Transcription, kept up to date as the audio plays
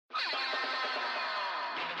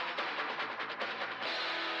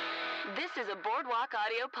is a Boardwalk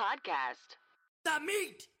Audio podcast. The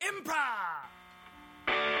Meat Improv!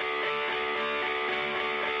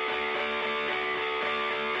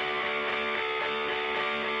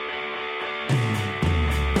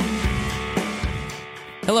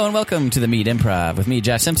 Hello and welcome to the Meat Improv with me,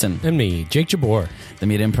 Josh Simpson. And me, Jake Jabor. The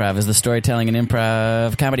Meat Improv is the storytelling and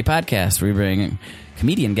improv comedy podcast where we bring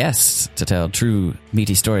comedian guests to tell true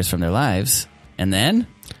meaty stories from their lives. And then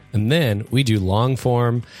we do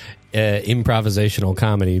long-form improvisational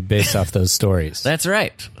comedy based off those stories. That's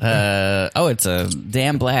right. It's a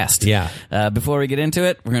damn blast. Yeah. Before we get into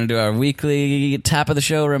it, we're going to do our weekly top of the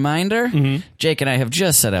show reminder. Mm-hmm. Jake and I have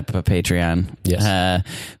just set up a Patreon. Yes.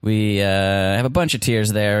 We have a bunch of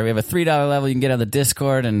tiers there. We have a $3 level. You can get on the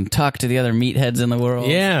Discord and talk to the other meatheads in the world.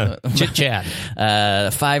 Yeah. Chit-chat.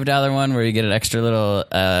 $5 one where you get an extra little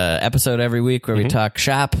episode every week where we talk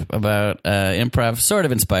shop about improv, sort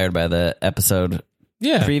of inspired by the episode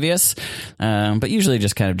previous, but usually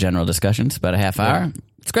just kind of general discussions, about a half hour. Yeah.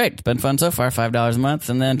 It's great. It's been fun so far. $5 a month,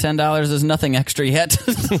 and then $10 is nothing extra yet,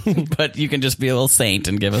 but you can just be a little saint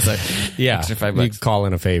and give us a extra $5. You can call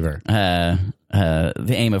in a favor. The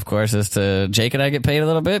aim, of course, is to Jake and I get paid a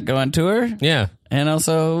little bit, go on tour. Yeah. And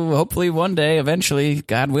also, hopefully one day, eventually,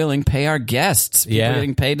 God willing, pay our guests. People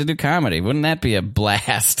getting paid to do comedy. Wouldn't that be a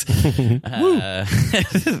blast?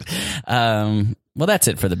 Well, that's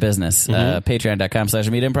it for the business.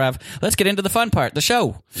 Patreon.com/meatimprov. Let's get into the fun part, the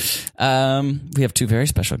show. We have two very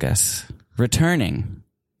special guests returning.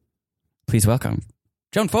 Please welcome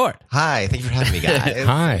Joan Ford. Hi, thank you for having me, guys.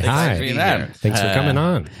 Hi. Thanks for coming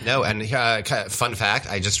on. No, and fun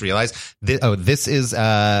fact, I just realized, this is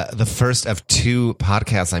the first of two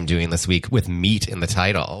podcasts I'm doing this week with meat in the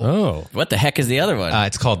title. Oh. What the heck is the other one?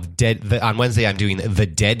 It's called on Wednesday, I'm doing the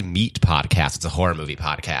Dead Meat podcast. It's a horror movie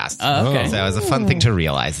podcast. Oh, okay. So it was a fun thing to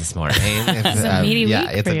realize this morning. It's a meaty week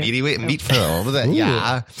it's a meaty week, meat filled.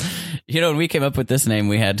 Yeah. You know, when we came up with this name,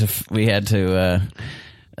 we had to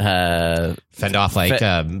fend off like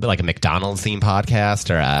a McDonald's theme podcast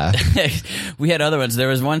or we had other ones. There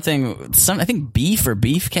was one thing, I think beef or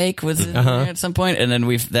beefcake was in there at some point, and then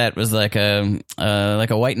that was like a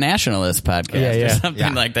white nationalist podcast or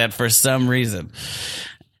something like that for some reason.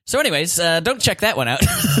 So anyways, don't check that one out.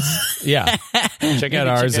 Yeah. Check out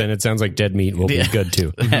ours, and it sounds like Dead Meat will be good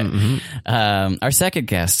too. Our second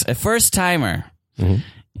guest, a first timer.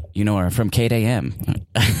 You know her from Cait AM.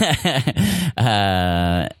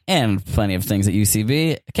 And plenty of things at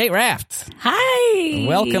UCB. Cait Raft. Hi.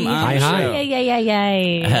 Welcome on the show.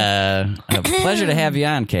 Yay. A pleasure to have you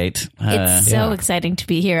on, Cait. It's so exciting to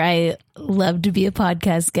be here. I love to be a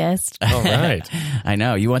podcast guest. All right. I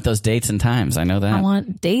know. You want those dates and times. I know that. I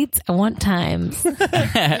want dates. I want times.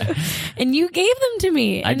 And you gave them to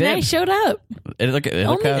me. I did. I showed up. It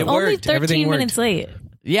Only 13 minutes late.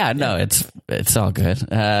 Yeah, no, it's all good.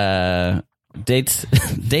 Dates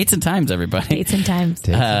and times, everybody. Dates and times.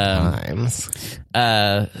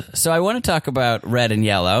 So I want to talk about Red and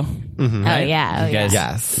Yellow. Mm-hmm. Right? Oh yeah. You guys,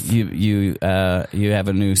 yes. You have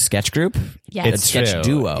a new sketch group. Yes. It's sketch true.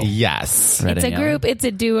 duo. Yes. Red It's a and Yellow. group. It's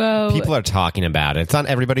a duo. People are talking about it. It's on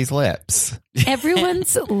everybody's lips.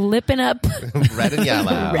 Everyone's lipping up. Red and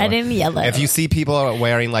yellow. Red and yellow. If you see people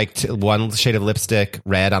wearing like one shade of lipstick,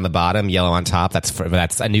 red on the bottom, yellow on top,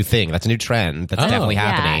 that's a new thing. That's a new trend. That's definitely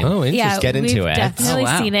happening. Oh, interesting. Yeah, Get into we've it. Definitely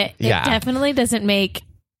seen it. It definitely doesn't make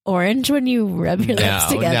orange when you rub your lips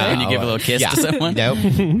together. When you give a little kiss to someone. Nope.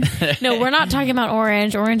 No, we're not talking about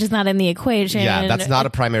orange. Orange is not in the equation. Yeah, that's not a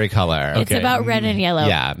primary color. It's about red and yellow.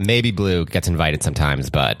 Yeah, maybe blue gets invited sometimes,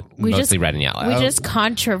 but mostly red and yellow. We just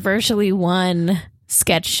controversially won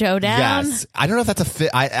Sketch Showdown. Yes, I don't know if that's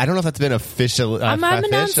I don't know if that's been official. I'm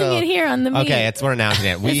announcing it here on the meet. Okay, we're announcing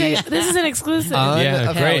it. This is an exclusive.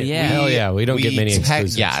 Yeah, great. yeah. Hell yeah. We don't get many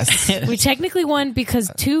exclusives. Yes. We technically won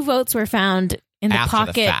because 2 votes were found in the After the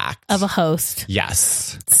pocket fact. of a host.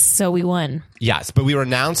 Yes. So we won. Yes, but we were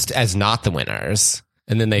announced as not the winners.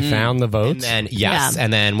 And then they found the votes. And then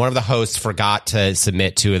and then one of the hosts forgot to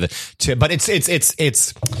submit but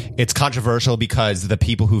it's controversial because the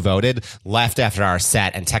people who voted left after our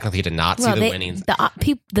set and technically did not see the winnings.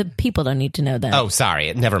 The people don't need to know that. Oh,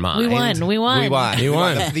 sorry. Never mind. We won.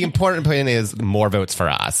 The important point is more votes for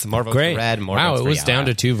us. More votes for red, more votes for it was yellow. down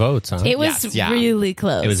to 2 votes, huh? It was really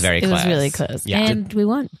close. It was very close. It was really close. Yeah. And we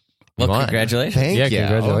won. Well, congratulations. Thank you.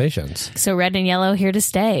 Congratulations. So red and yellow here to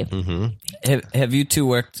stay. Mm-hmm. Have you two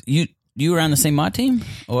worked? you were on the same mod team?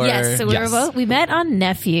 Or Yes, so we met on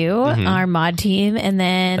Nephew, our mod team, and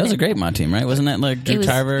then that was a great mod team, right? Wasn't it like Drew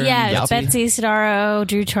Tarver? Yeah, it was Betsy Sidaro,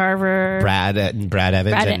 Drew Tarver, Brad Evans, Brad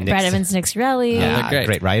Evans, Nick Cirelli,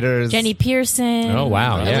 great writers, Jenny Pearson. Oh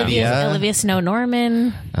wow, Olivia Snow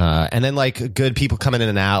Norman, and then like good people coming in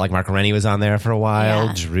and out. Like Mark Rennie was on there for a while.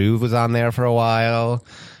 Yeah. Drew was on there for a while.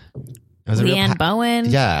 Leanne Bowen.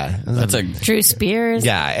 Yeah. That's a Drew Spears.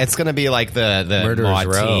 Yeah, it's going to be like the Murderers mod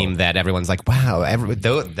Row. team that everyone's like, wow,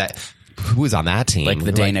 who's on that team? like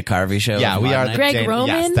the Dana Carvey show. Yeah, we are. Greg Roman?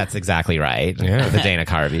 Yes, that's exactly right. Yeah. The Dana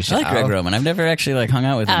Carvey show. I like Greg Roman. I've never actually like hung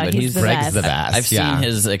out with him, but he's the Greg's best. the best. I've seen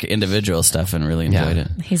his like individual stuff and really enjoyed it.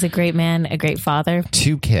 He's a great man, a great father.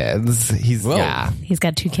 2 kids. He's He's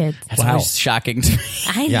got 2 kids. That's always shocking to me.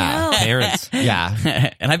 I know. Parents.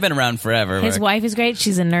 yeah. And I've been around forever. His wife is great.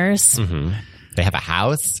 She's a nurse. They have a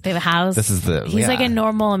house. They have a house. He's like a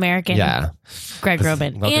normal American. Yeah. Greg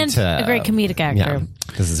Roman. welcome And to- a great comedic actor. Yeah.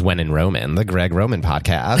 This is When in Roman, the Greg Roman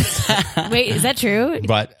podcast. Wait, is that true?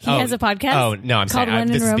 But he has a podcast? Oh no, I'm called saying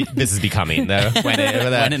When in Roman? this is becoming the When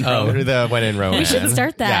in Roman. The When in Roman. We should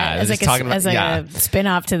start that Yeah, as just like talking about- a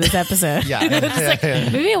spin-off to this episode. Yeah.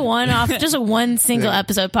 Maybe a one-off, just a one single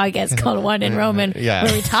episode podcast called One in Roman, Yeah.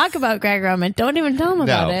 where we talk about Greg Roman. Don't even tell him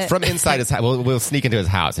about No, it. from inside his house. We'll sneak into his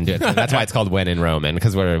house and do it. That's why it's called When in Roman,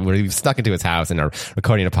 because we've snuck into his house and are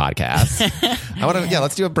recording a podcast.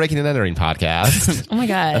 Let's do a breaking and entering podcast. Oh my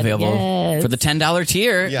God. available yes. for the $10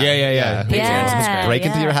 tier. Yeah. Yeah. Break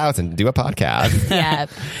into your house and do a podcast. Yeah.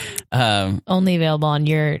 Only available on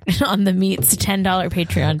the Meats $10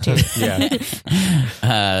 Patreon too.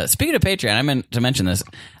 Speaking of Patreon, I meant to mention this.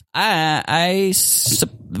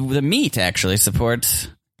 The Meat actually supports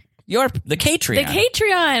the Catreon. The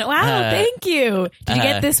Catreon. Wow, thank you. Did you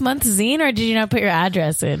get this month's zine or did you not put your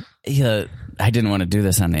address in? Yeah, I didn't want to do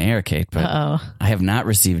this on the air, Cait, but I have not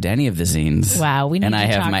received any of the zines. Wow, we need and to I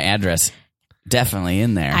have talk- my address definitely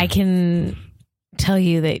in there. I can tell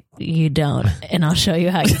you that you don't, and I'll show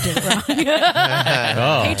you how you did it wrong.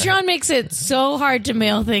 Patreon makes it so hard to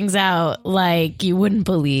mail things out like you wouldn't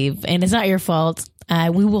believe, and it's not your fault.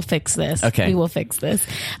 We will fix this. Okay. We will fix this.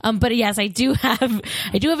 But yes, I do have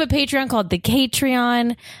a Patreon called the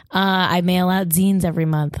Catreon. I mail out zines every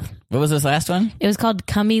month. What was this last one? It was called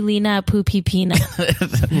Camilina Pupipina.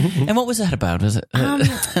 And what was that about? Was it?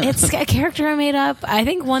 It's a character I made up. I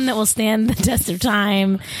think one that will stand the test of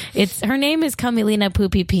time. Her name is Camilina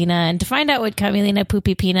Pupipina, and to find out what Camilina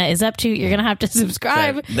Pupipina is up to, you're gonna have to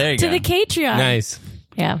subscribe There you to go. the Catreon. Nice.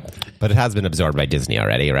 Yeah. But it has been absorbed by Disney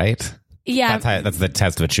already, right? Yeah. That's the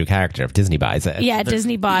test of a true character if Disney buys it. Yeah,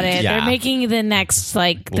 Disney bought it. Yeah. They're making the next, the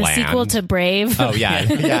Land. sequel to Brave. Oh,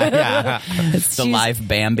 yeah. It's the live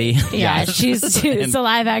Bambi. Yeah, it's a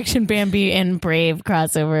live action Bambi and Brave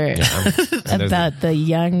crossover about the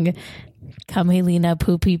young Camilina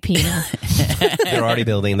Pupipina. They're already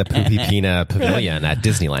building the Poopy Pina Pavilion at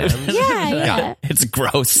Disneyland. Yeah. It's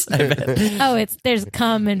gross. I bet. Oh, there's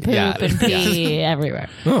cum and poop Yeah. and pee everywhere.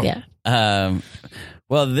 Oh. Yeah.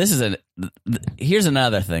 Well, here's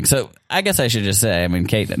another thing. So I guess I should just say, I mean,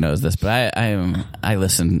 Cait knows this, but I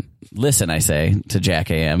listen, I say, to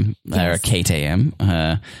Jack AM or Cait AM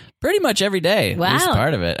pretty much every day. Wow. At least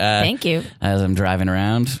part of it. Thank you. As I'm driving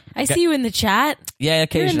around. I see you in the chat. Yeah, You're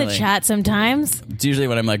occasionally. in the chat sometimes. It's usually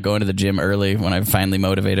when I'm like going to the gym early, when I've finally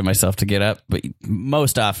motivated myself to get up. But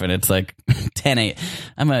most often it's like 10 8.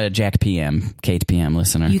 I'm a Jack PM, Cait PM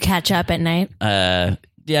listener. You catch up at night.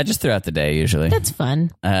 Yeah, just throughout the day usually. That's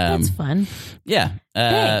fun. That's fun. Yeah.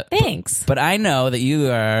 Thanks. But I know that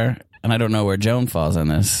you are, and I don't know where Joan falls on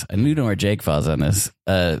this. I don't know where Jake falls on this.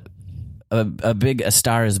 A big A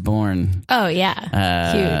Star Is Born Oh,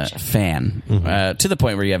 yeah. Huge. fan. To the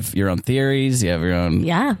point where you have your own theories, you have your own.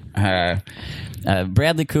 Yeah.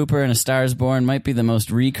 Bradley Cooper in A Star Is Born might be the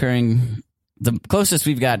most recurring. The closest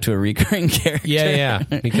we've got to a recurring character. Yeah.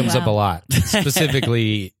 He comes up a lot,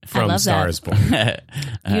 specifically from love Star that. Is Born.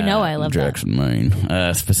 I love Jackson,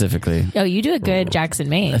 Maine, specifically. that. Oh, you do a good Jackson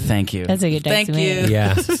Maine. Thank you. That's a good Jackson Maine.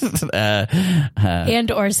 Yeah.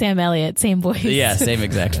 And or Sam Elliott, same voice. Yeah, same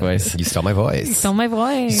exact voice. You stole my voice. Stole my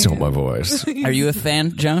voice. Stole my voice. Are you a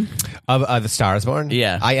fan, Joan? Of The Star Is Born?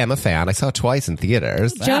 Yeah. I am a fan. I saw it twice in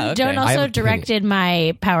theaters. Joan, okay. Joan I also have- directed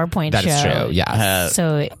my PowerPoint That show. is true, yes.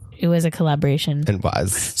 So it was a collaboration. It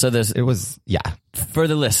was. So It was, yeah. for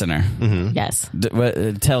the listener, Yes.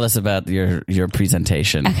 tell us about your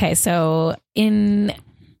presentation. Okay, so in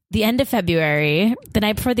the end of February, the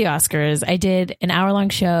night before the Oscars, I did an hour-long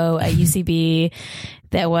show at UCB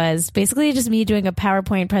that was basically just me doing a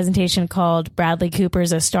PowerPoint presentation called Bradley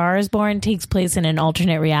Cooper's A Star is Born takes place in an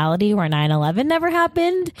alternate reality where 9/11 never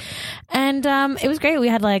happened. And it was great. We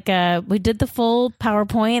had we did the full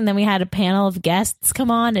PowerPoint, and then we had a panel of guests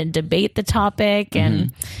come on and debate the topic.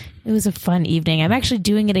 And it was a fun evening. I'm actually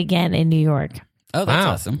doing it again in New York. Oh, that's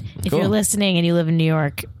awesome. If you're listening and you live in New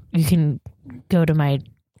York, you can go to my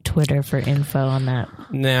Twitter for info on that.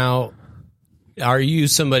 Now, are you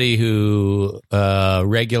somebody who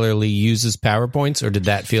regularly uses PowerPoints, or did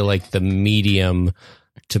that feel like the medium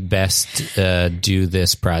to best do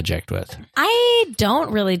this project with? I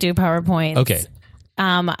don't really do PowerPoints. Okay.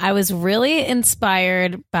 I was really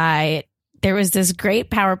inspired by, there was this great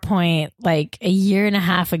PowerPoint like a year and a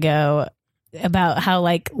half ago about how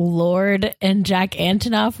like Lorde and Jack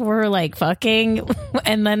Antonoff were like fucking,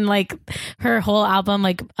 and then like her whole album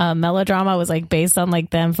like Melodrama was like based on like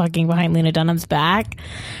them fucking behind Lena Dunham's back.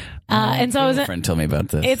 And so a friend told me about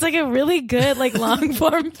this. It's like a really good like long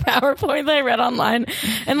form PowerPoint that I read online,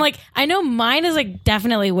 and like I know mine is like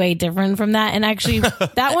definitely way different from that, and actually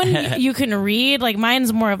that one you can read, like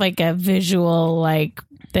mine's more of like a visual like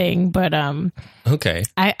thing, but okay,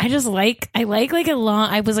 I just like a long,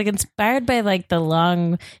 I was like inspired by like the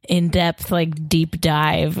long in-depth like deep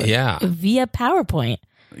dive via PowerPoint,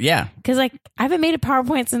 because like I haven't made a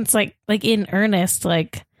PowerPoint since like in earnest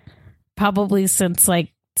like probably since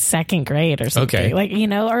like second grade or something, like, you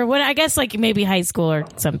know, or when I guess like maybe high school or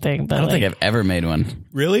something, but I don't think I've ever made one.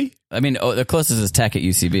 Really? I mean, the closest is tech at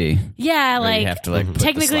UCB. Yeah, like, you have to, like, put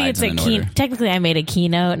technically the it's slides a in order. technically I made a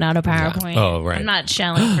keynote, not a PowerPoint. Oh, right. I'm not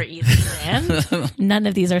shelling for either brand. None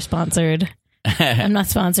of these are sponsored. I'm not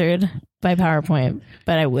sponsored by PowerPoint,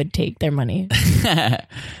 but I would take their money.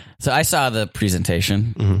 So I saw the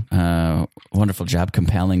presentation. Wonderful job,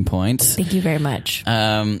 compelling points. Thank you very much.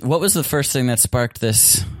 What was the first thing that sparked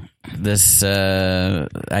this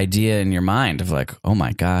idea in your mind of like, oh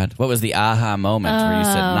my God, what was the aha moment where you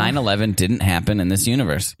said 9/11 didn't happen in this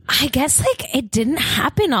universe? I guess like it didn't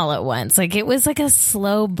happen all at once. Like it was like a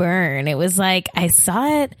slow burn. It was like I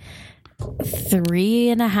saw it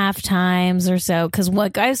 3.5 times or so, because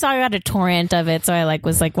what I got a torrent of it, so I like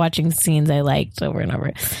was like watching scenes I liked over and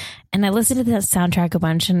over, and I listened to that soundtrack a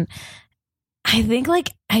bunch, and I think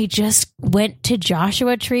like I just went to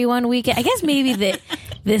Joshua Tree one weekend. I guess maybe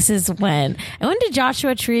this is when I went to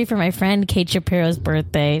Joshua Tree for my friend Cait Shapiro's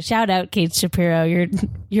birthday. Shout out Cait Shapiro.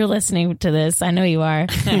 You're listening to this. I know you are.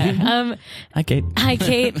 Hi, Cait. Hi,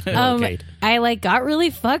 Cait. Cait. I like got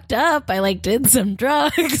really fucked up. I like did some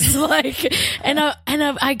drugs, like, and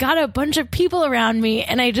I got a bunch of people around me,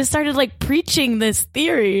 and I just started like preaching this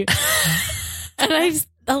theory, and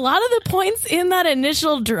a lot of the points in that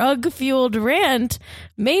initial drug-fueled rant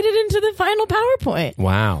made it into the final PowerPoint.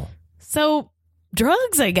 Wow. So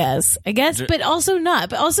drugs, I guess, but also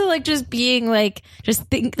not. But also like just being like,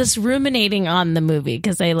 just ruminating on the movie,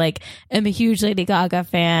 because I like am a huge Lady Gaga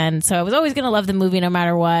fan. So I was always going to love the movie no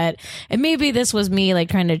matter what. And maybe this was me like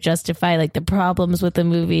trying to justify like the problems with the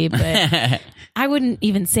movie, but I wouldn't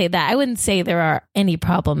even say that. I wouldn't say there are any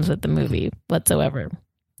problems with the movie whatsoever.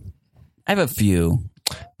 I have a few.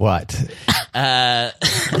 What?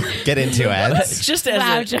 Get into it. Just as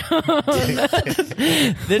Wow, Joan.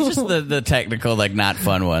 they're just the technical, like not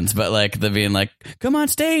fun ones, but like the being like, come on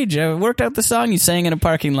stage, I worked out the song you sang in a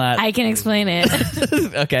parking lot. I can explain it.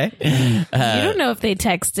 Okay. You don't know if they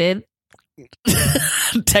texted.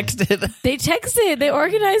 Texted. They texted. They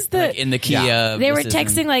organized the. Like in the key of. They were this isn't-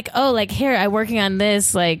 texting like, "Oh, like here, I'm working on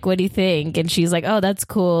this. Like, what do you think?" And she's like, "Oh, that's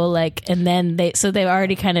cool." Like, and then they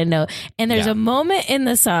already kind of know. And there's a moment in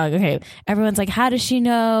the song. Okay, everyone's like, "How does she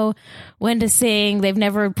know when to sing? They've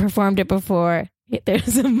never performed it before."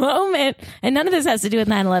 There's a moment, and none of this has to do with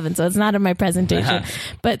 9/11, so it's not in my presentation.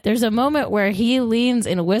 But there's a moment where he leans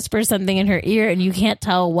and whispers something in her ear, and you can't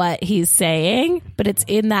tell what he's saying, but it's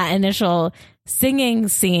in that initial singing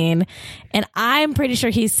scene, and I'm pretty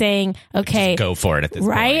sure he's saying, "Okay, Go for it at this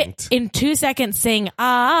right point. in 2 seconds, sing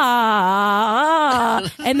ah,"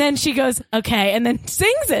 and then she goes, "Okay," and then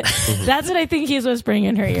sings it. That's what I think he's whispering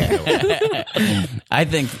in her ear. I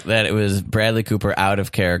think that it was Bradley Cooper out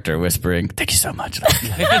of character whispering, "Thank you so much."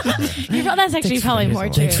 That's actually probably more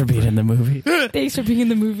true. Thanks for being in the movie. Thanks for being in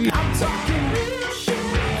the movie.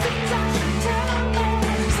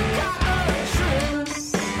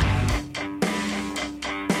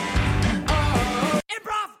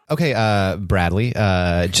 Okay, Bradley,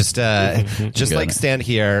 just like stand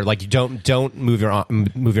here, like you don't move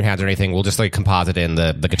your hands or anything. We'll just like composite in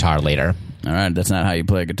the guitar later. All right, that's not how you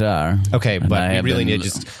play guitar. Okay, but we really need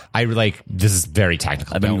this is very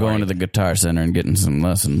technical. I've been going to the Guitar Center and getting some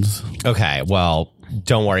lessons. Okay, well,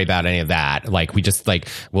 don't worry about any of that. Like we just like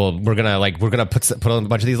we're gonna put a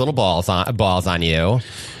bunch of these little balls on you,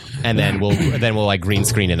 and then we'll like green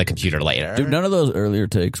screen in the computer later. Dude, none of those earlier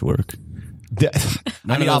takes work.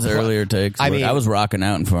 None of those earlier takes. I was rocking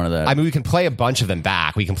out in front of that. I mean, we can play a bunch of them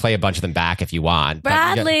back. If you want.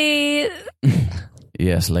 Bradley.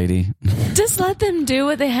 Yes, lady. Just let them do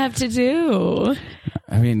what they have to do.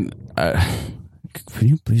 I mean, can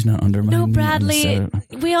you please not undermine No, me? Bradley,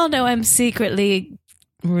 we all know I'm secretly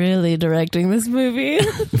really directing this movie.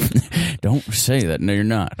 Don't say that. No, you're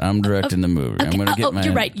not. I'm directing the movie. Okay. I'm going to get my...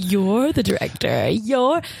 You're right. You're the director.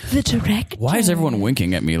 You're the director. Why is everyone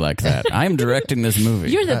winking at me like that? I'm directing this movie.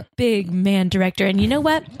 You're the big man director. And you know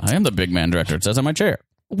what? I am the big man director. It says on my chair.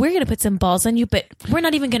 We're going to put some balls on you, but we're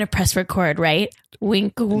not even going to press record, right?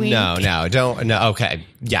 Wink, wink. No, don't. No, okay.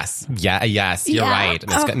 Yes. Yes, you're right,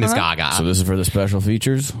 Miss Gaga. So this is for the special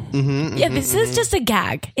features? Yeah, this is just a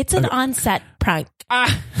gag. It's an on-set prank.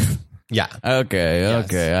 Yeah.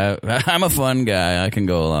 Okay. I'm a fun guy. I can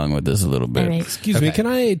go along with this a little bit. Right. Excuse me, can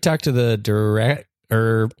I talk to the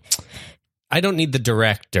director? I don't need the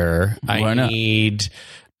director. Why not? Need...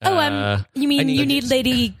 you mean you need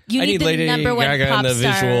Lady? You need the Lady number one Gaga pop and the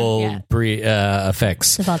star visual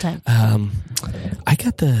effects of all time. I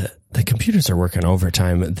got the computers are working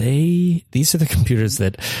overtime. These are the computers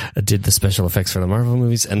that did the special effects for the Marvel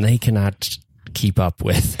movies, and they cannot keep up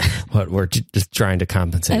with what we're just trying to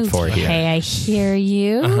compensate for here. Okay, I hear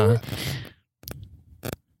you. Uh-huh.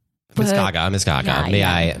 Miss Gaga, may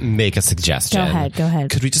I make a suggestion? Go ahead.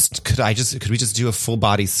 Could we just do a full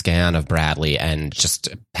body scan of Bradley and just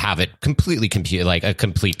have it completely a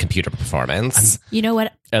complete computer performance? You know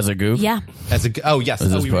what? As a goof? Yeah. As a yes.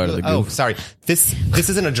 Is this part of the goof? Sorry. This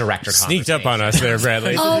isn't a director Sneaked up on us there,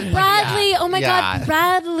 Bradley. Oh, Bradley. Oh, my Yeah. God.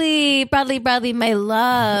 Bradley, my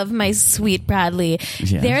love, my sweet Bradley.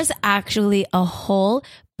 Yeah. There's actually a whole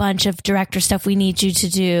bunch of director stuff we need you to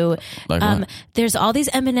do. Like what? There's all these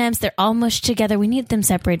M&Ms. They're all mushed together. We need them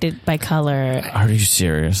separated by color. Are you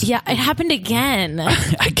serious? Yeah, it happened again.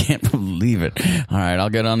 I can't believe it. All right, I'll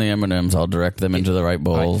get on the M&Ms. I'll direct them into the right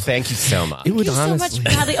bowls. Thank you so much. It would Thank you so honestly.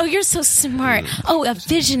 much, Bradley. Oh, you're so smart. Oh, a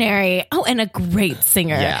visionary. Oh, and a great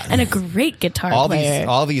singer. Yeah. And a great guitar player.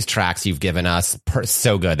 all these tracks you've given us,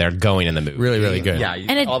 so good. They're going in the movie. Really, really good. Yeah,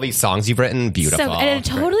 And all these songs you've written, beautiful. And a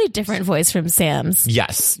totally different voice from Sam's.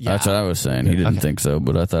 Yes. Yeah. That's what I was saying. He didn't think so,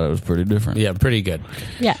 but I thought it was pretty different. Yeah, pretty good.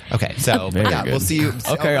 Yeah. Okay, so Very yeah, good. we'll see you.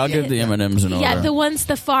 Okay, I'll give the M&Ms an order. Yeah,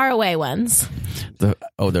 the far away ones.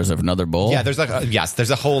 There's another bowl? Yeah, there's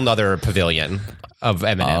there's a whole nother pavilion of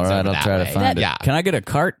M&Ms. All right, over I'll that try way. to find it. Yeah. Can I get a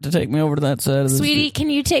cart to take me over to that side of the Sweetie, can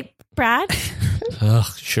you take Brad?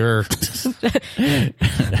 Sure.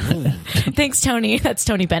 Thanks, Tony. That's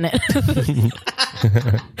Tony Bennett.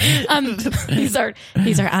 He's our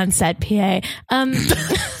on-set PA.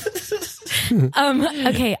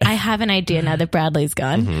 Okay, I have an idea now that Bradley's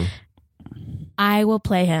gone. Mm-hmm. I will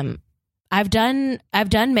play him. I've done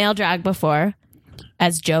male drag before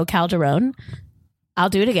as Joe Calderone. I'll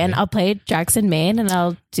do it again. I'll play Jackson Maine, and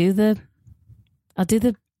I'll do the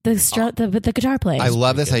guitar playing. I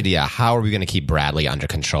love this idea. How are we going to keep Bradley under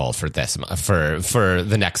control for this for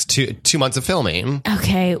the next two months of filming?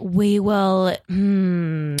 Okay, we will.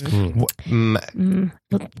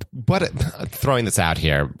 What? Throwing this out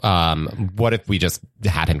here. What if we just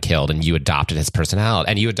had him killed and you adopted his personality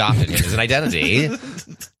and you adopted him as an identity?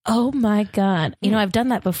 Oh my God! You know, I've done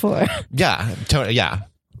that before. Yeah, totally. Yeah.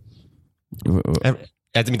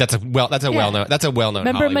 I mean, that's a well-known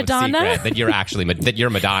Remember Hollywood Madonna? secret that you're actually that you're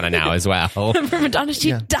Madonna now as well. Remember Madonna?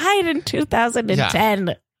 She died in 2010.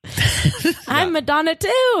 Yeah. I'm Madonna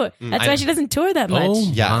too. That's why she doesn't tour that much.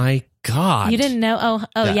 Oh my God! You didn't know?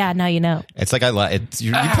 Oh yeah. Now you know. It's like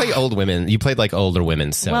you play old women. You played like older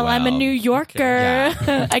women so well. I'm a New Yorker.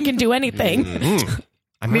 Yeah. I can do anything. Mm-hmm.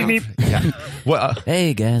 Yeah. Well,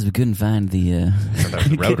 hey guys, we couldn't find the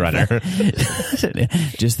Roadrunner.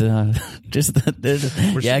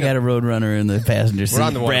 I got a Roadrunner in the passenger seat. We're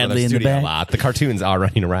on the Bradley in the back. lot. The cartoons are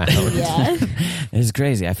running around. Yeah, it's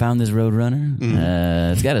crazy. I found this Roadrunner.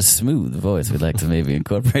 It's got a smooth voice. We'd like to maybe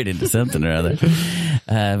incorporate into something or other.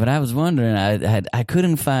 But I was wondering, I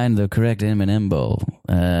couldn't find the correct M&M bowl,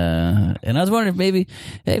 and I was wondering if maybe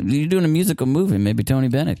you're doing a musical movie. Maybe Tony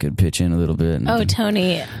Bennett could pitch in a little bit. Oh,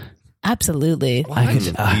 Tony. Absolutely.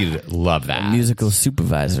 You'd love that. Musical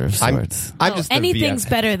supervisor of sorts. I'm just the anything's VS.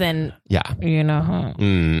 better than Yeah. you know. Huh?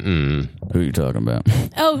 Who are you talking about?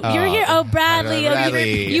 Oh, you're here. Oh, Bradley.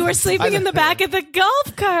 Bradley. You were sleeping in the back of the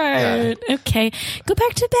golf cart. Yeah. Okay, go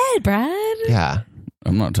back to bed, Brad. Yeah.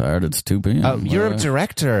 I'm not tired. It's 2 p.m. You're a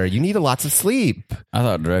director. You need lots of sleep. I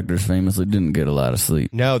thought directors famously didn't get a lot of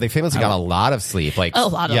sleep. No, they famously got a lot of sleep. Like A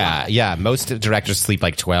lot. Yeah. Most directors sleep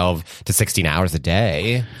like 12 to 16 hours a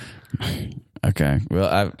day. Okay.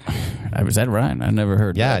 Well, I was that right? I never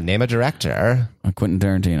heard. Yeah. that. Name a director. Quentin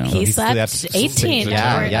Tarantino. He he slept slept 18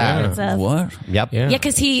 yeah, hours. yeah. What? Yep. Yeah. Yeah,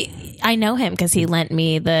 because I know him because he lent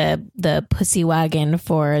me the pussy wagon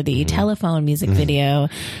for the telephone music video.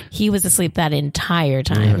 He was asleep that entire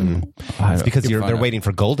time. It's because they're waiting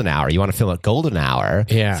for golden hour. You want to fill at golden hour.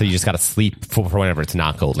 Yeah. So you just got to sleep for whenever it's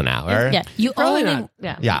not golden hour. Yeah, you Probably only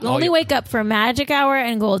not. Yeah. you only wake up for magic hour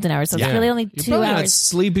and golden hour, so it's Yeah. really only You're 2 probably not hours.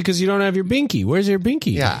 sleep because you don't have your binky. Where's your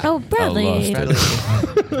binky? Yeah. Oh, Bradley.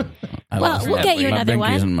 Well, we'll get you My another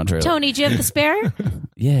binky's in my one. trailer. Tony, do you have the spare?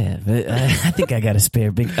 Yeah, but I think I got a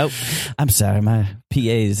spare big. Oh, I'm sorry. My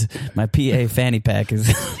PA fanny pack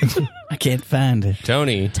is. I can't find it.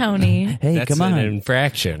 Tony. Hey, That's come on. an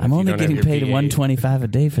infraction. I'm if you only don't have getting your paid PA. $125 a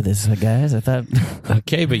day for this, guys. I thought.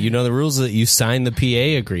 Okay, but you know the rules that you sign the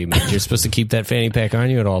PA agreement. You're supposed to keep that fanny pack on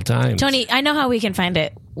you at all times. Tony, I know how we can find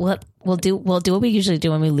it. We'll do what we usually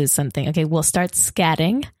do when we lose something. Okay, we'll start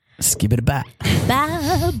scatting. Skibidi-ba.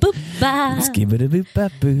 Ba boop ba.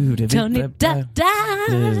 Skibidi-boo-ba-boo. Tony da da.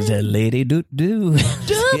 There's a lady doo-doo.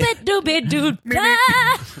 Doobie doobie doo da.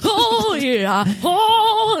 Oh yeah.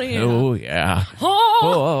 Oh yeah. Oh, yeah.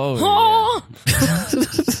 Oh,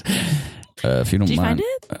 If you don't Did you mind.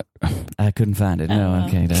 find it? I couldn't find it. No,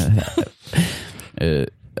 okay.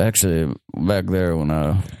 Actually, back there when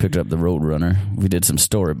I picked up the Roadrunner, we did some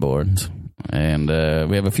storyboards. And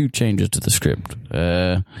we have a few changes to the script. We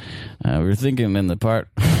were thinking in the part...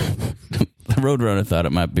 The Roadrunner thought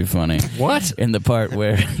it might be funny. What? In the part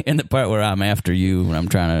where I'm after you and I'm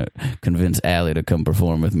trying to convince Allie to come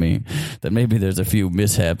perform with me, that maybe there's a few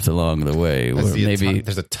mishaps along the way. Where maybe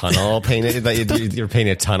there's a tunnel painted. You're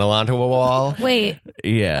painting a tunnel onto a wall. wait.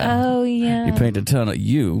 yeah. Oh yeah. You paint a tunnel.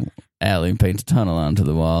 Allie paints a tunnel onto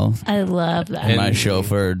the wall. I love that. And my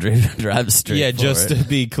chauffeur drives straight. Yeah, for just it. to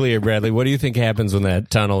be clear, Bradley, what do you think happens when that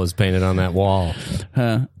tunnel is painted on that wall?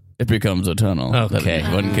 It becomes a tunnel Okay.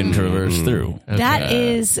 that one can traverse through. That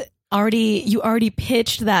is you already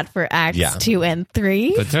pitched that for acts 2 and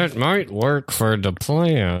 3. But that might work for the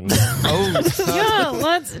plan. Yeah,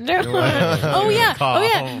 let's do it. Oh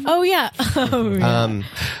yeah.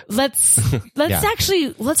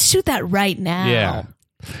 Let's shoot that right now. Yeah.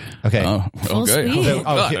 Okay. Oh, Full okay.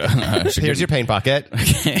 speed. Here's your paint bucket.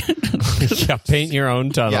 Yeah, paint your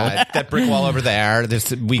own tunnel. Yeah, that brick wall over there.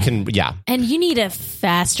 We can. Yeah. And you need a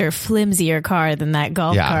faster, flimsier car than that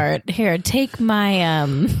golf Yeah. cart. Here, take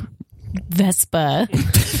my Vespa.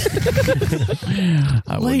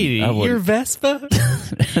 Lady, your Vespa?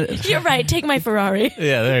 You're right. Take my Ferrari.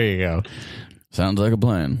 Yeah, there you go. Sounds like a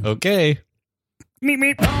plan. Okay.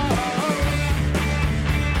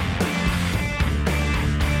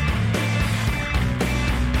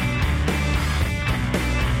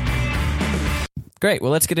 Great.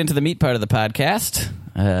 Well, let's get into the meat part of the podcast.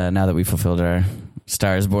 Now that we fulfilled our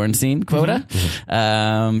Stars Born scene quota,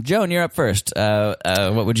 Joan, you're up first.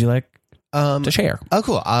 What would you like to share? Oh,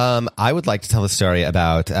 cool. I would like to tell a story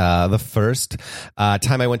about the first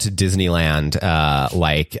time I went to Disneyland.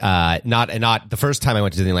 Not the first time I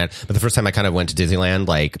went to Disneyland, but the first time I kind of went to Disneyland,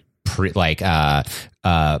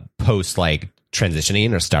 post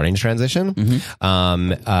transitioning or starting to transition.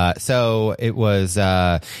 So it was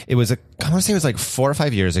I want to say it was like 4 or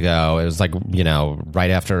 5 years ago. It was like,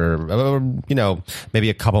 right after,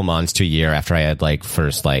 maybe a couple months to a year after I had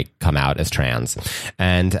first come out as trans.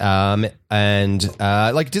 And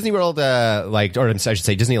Disney World, or I should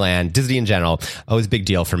say Disneyland, Disney in general, always a big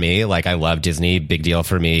deal for me. I love Disney, big deal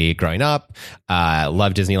for me growing up.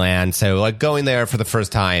 Love Disneyland. So going there for the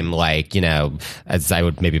first time, as I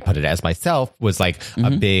would maybe put it as myself, was a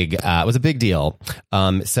big deal.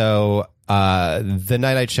 The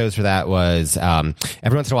night I chose for that was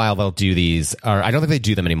every once in a while they'll do these, or I don't think they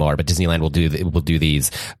do them anymore, but Disneyland will do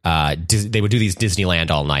these. They would do these Disneyland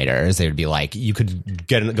all nighters. They would be you could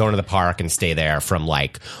go into the park and stay there from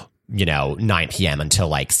 9 p.m. until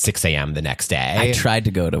like 6 a.m. the next day. I tried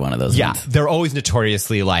to go to one of those. Yeah, ones. they're always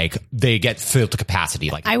notoriously like they get filled to capacity.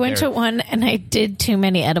 Like I went to one and I did too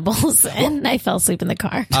many edibles and I fell asleep in the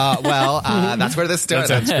car. That's where this story.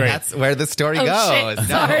 That's where the story goes. Shit. No,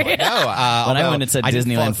 Sorry. no. When I went, it said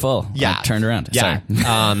Disneyland full. Yeah, I turned around. Yeah.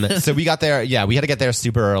 Sorry. So we got there. Yeah, we had to get there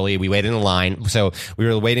super early. We waited in line. So we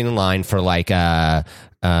were waiting in line for like a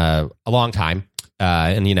long time.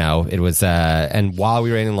 And it was, and while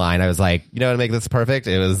we were in line, I was like, to make this perfect,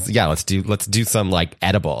 it was, let's do some like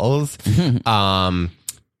edibles. So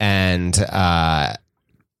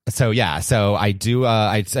I do,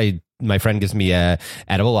 my friend gives me a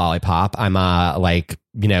edible lollipop. I'm,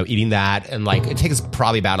 eating that, and like, it takes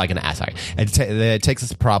probably about like it takes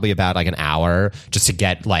us probably about like an hour just to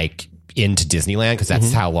get like into Disneyland, because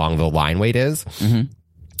that's how long the line wait is.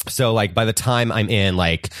 So like by the time I'm in,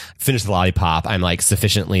 like finish the lollipop, I'm like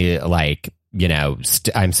sufficiently like, I'm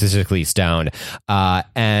sufficiently stoned.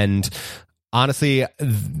 And honestly,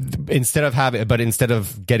 instead of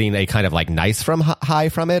getting a kind of like nice high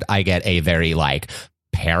from it, I get a very like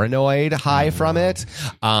paranoid high from it.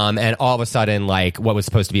 And all of a sudden, like what was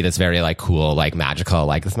supposed to be this very like cool, like magical,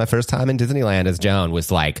 like this is my first time in Disneyland as Joan,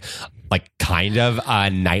 was like kind of a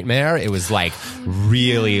nightmare. It was like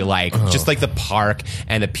really like just like the park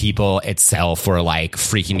and the people itself were like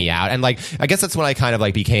freaking me out. And like, I guess that's when I kind of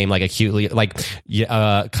like became like acutely aware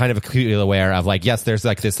of like, yes, there's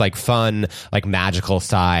like this like fun, like magical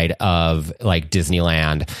side of like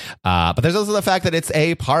Disneyland. But there's also the fact that it's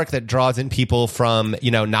a park that draws in people from,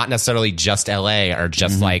 not necessarily just LA or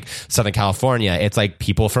just like Southern California. It's like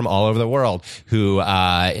people from all over the world who,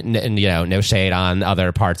 no shade on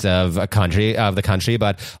other parts of the country,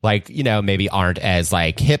 but like, maybe aren't as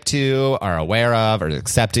like hip to or aware of or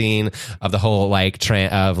accepting of the whole like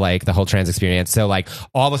the whole trans experience. So like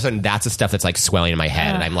all of a sudden that's the stuff that's like swelling in my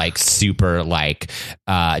head, and I'm like super like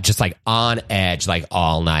just like on edge like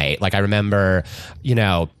all night. Like I remember,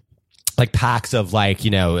 like packs of like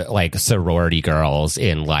like sorority girls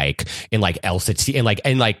in Elsa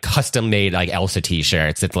in custom made like Elsa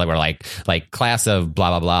t-shirts that were like class of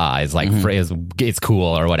blah blah blah is like it's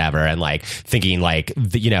cool or whatever, and like thinking like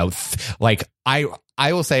like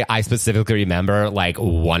I will say I specifically remember like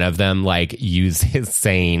one of them like use his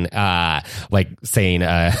saying faggot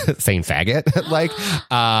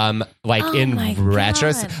in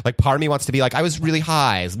retrospect. Like part of me wants to be like I was really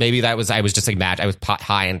high. Maybe I was just like I was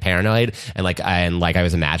high and paranoid and I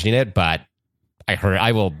was imagining it, but I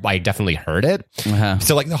definitely heard it.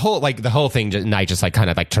 So like the whole thing night just like kind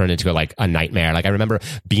of like turned into a nightmare. Like I remember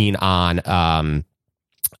being on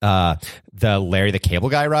the Larry the Cable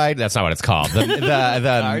Guy ride. That's not what it's called.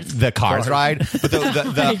 The Cars ride,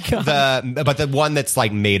 but the one that's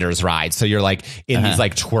like Mater's ride. So you're like in these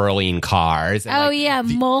like twirling cars.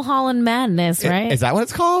 And, Mulholland Madness, right? Is that what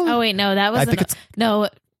it's called? Oh wait, no, that was no.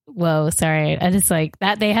 Whoa, sorry. I just like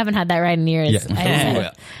that. They haven't had that ride in years.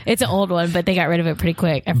 Yeah. It's an old one, but they got rid of it pretty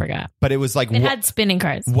quick. I forgot. But it was like it had spinning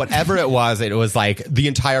cars. Whatever it was like the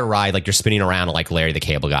entire ride, like you're spinning around, and like Larry the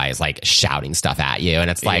Cable Guy is like shouting stuff at you, and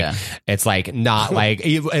it's like it's like not like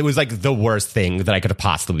it was like the worst thing that I could have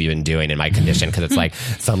possibly been doing in my condition, because it's like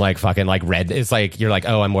some like fucking like red. It's like you're like,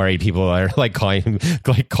 oh, I'm worried people are like calling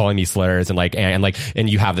me slurs, and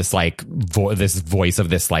you have this like this voice of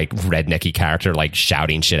this like rednecky character like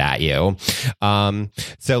shouting shit at you.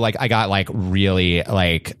 So like I got like really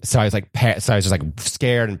like, so I was just like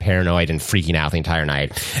scared and paranoid and freaking out the entire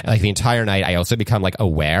night. And, like the entire night I also become like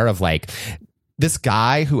aware of like this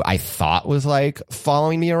guy who I thought was like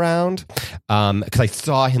following me around, because I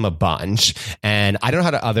saw him a bunch, and I don't know how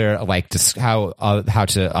to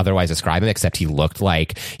otherwise describe him, except he looked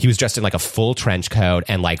like he was dressed in like a full trench coat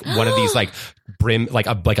and like one of these like brim, like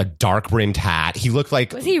a dark brimmed hat. He looked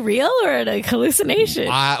like, was he real or a hallucination?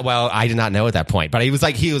 Well, I did not know at that point, but he was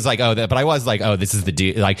like, but I was like, oh, this is the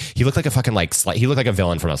dude. Like he looked like a fucking like he looked like a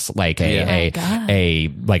villain from he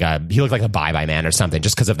looked like a Bye-Bye Man or something,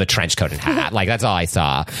 just because of the trench coat and hat. Like that's all I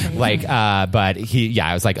saw. Like, but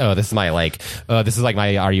I was like, oh, this is my my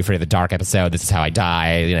Are You Afraid of the Dark episode. This is how I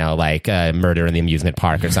die. Like murder in the amusement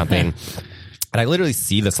park or something. And I literally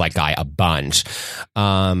see this like guy a bunch.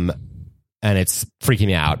 And it's freaking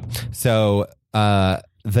me out. So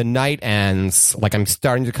the night ends, like I'm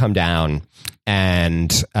starting to come down,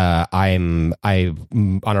 and I'm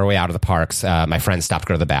on our way out of the parks. My friend stopped to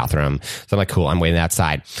go to the bathroom, so I'm like, cool, I'm waiting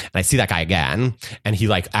outside, and I see that guy again, and he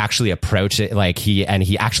like actually approaches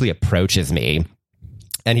me.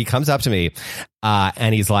 And he comes up to me,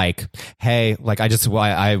 and he's like, "Hey, like, I just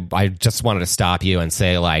wanted to stop you and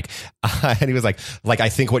say, like," and he was like, "I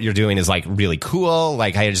think what you're doing is like really cool.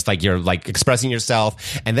 Like, I just like you're like expressing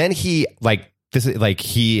yourself." And then he like this is like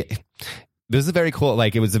he. This is a very cool,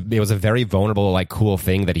 like, it was a very vulnerable, like, cool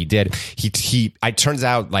thing that he did. It turns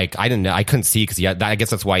out, like, I didn't know, I couldn't see, because I guess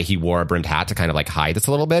that's why he wore a brimmed hat, to kind of, like, hide this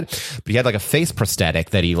a little bit. But he had, like, a face prosthetic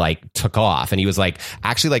that he, like, took off, and he was, like,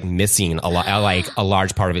 actually, like, missing a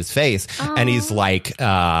large part of his face. And he's like,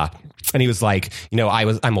 and he was like, you know,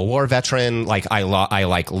 I'm a war veteran, like, I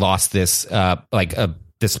lost this,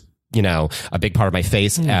 this, you know, a big part of my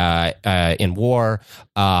face, in war.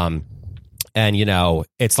 And, you know,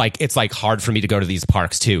 it's like hard for me to go to these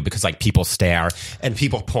parks too, because like people stare and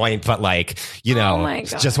people point, but like, you know,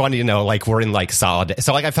 just wanted to know, like, we're in like solid.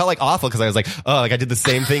 So like, I felt like awful, because I was like, oh, like I did the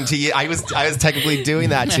same thing to you. I was technically doing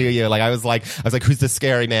that to you. Like, I was like, who's this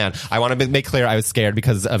scary man? I want to make clear I was scared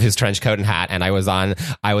because of his trench coat and hat. And I was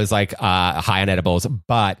like, high on edibles,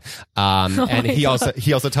 but, and he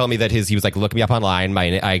also told me that he was like, look me up online.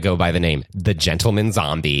 I go by the name, The Gentleman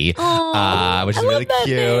Zombie, which is really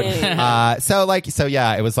cute. So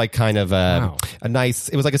yeah, it was like kind of a nice,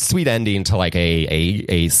 it was like a sweet ending to like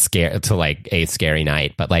a scary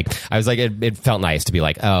night. But like, I was like, it felt nice to be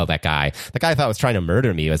like, oh, the guy I thought was trying to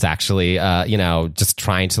murder me was actually, you know, just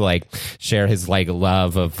trying to like share his like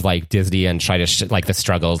love of like Disney and try to like the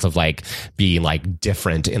struggles of like being like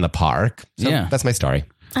different in the park. So yeah, that's my story.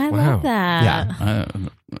 I love that. Yeah.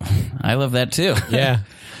 I love that too. Yeah.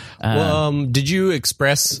 Well, did you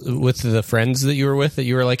express with the friends that you were with that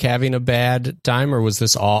you were like having a bad time, or was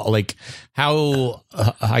this all like how?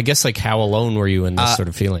 I guess like how alone were you in this sort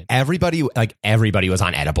of feeling? Everybody was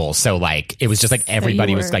on edibles, so like it was just like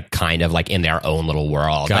everybody was like kind of like in their own little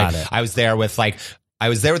world. Got like, it. I was there with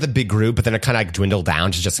a big group, but then it kind of like dwindled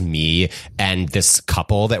down to just me and this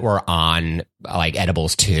couple that were on like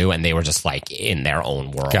edibles too, and they were just like in their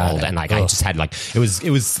own world. And like I just had like it was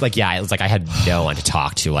like I had no one to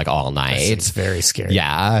talk to like all night. It's very scary.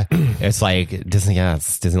 Yeah, it's like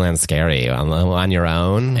Disneyland's scary on your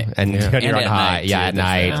own, and you're on high, at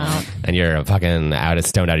night, and you're fucking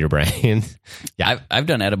stoned out of your brain. Yeah, I've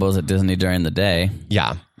done edibles at Disney during the day.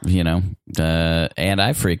 Yeah. You know, and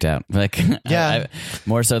I freaked out. Like, yeah,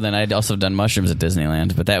 more so than I'd also done mushrooms at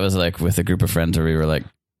Disneyland. But that was like with a group of friends where we were like,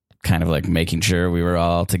 kind of like making sure we were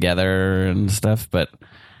all together and stuff. But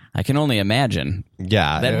I can only imagine.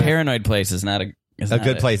 Yeah, that paranoid place is not a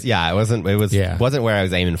good place. Yeah, it wasn't where I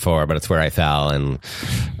was aiming for, but it's where I fell, and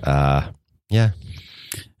yeah,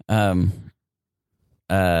 yeah.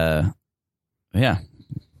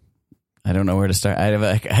 I don't know where to start. I have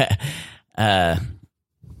like.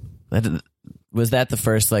 Was that the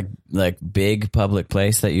first like big public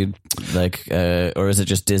place that you like, or is it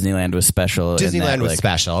just Disneyland was special? Disneyland was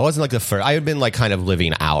special. It wasn't like the first. I had been like kind of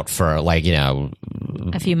living out for like, you know,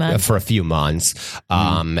 a few months.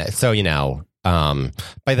 So you know,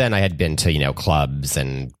 by then I had been to, you know, clubs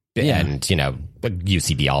and you know,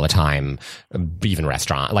 UCB all the time, even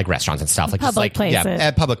restaurants and stuff, like public places.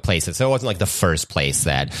 Yeah, public places. So it wasn't like the first place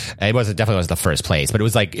definitely wasn't the first place, but it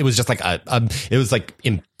was just like it was like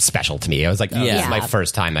special to me. It was like, this is my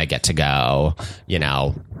first time I get to go, you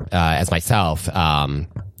know, as myself.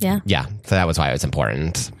 Yeah. So that was why it was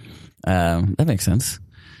important. That makes sense.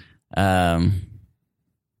 Yeah.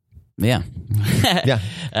 Yeah.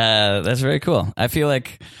 That's very cool. I feel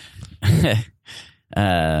like,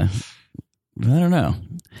 I don't know.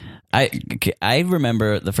 I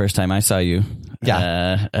remember the first time I saw you.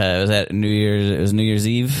 Yeah. Was that New Year's? It was New Year's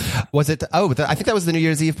Eve. Was it? I think that was the New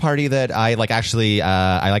Year's Eve party that I actually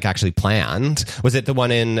planned. Was it the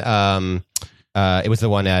one in? It was the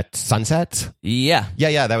one at Sunset. Yeah.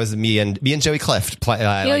 That was me and Joey Clift. You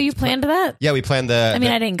planned that? Yeah, we planned the. I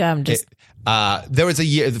mean, I didn't go. I'm just. There was a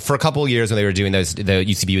year, for a couple of years when they were doing those, the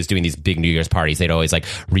UCB was doing these big New Year's parties. They'd always like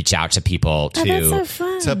reach out to people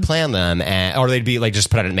to plan them, or they'd be like just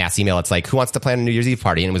put out a mass email. It's like, who wants to plan a New Year's Eve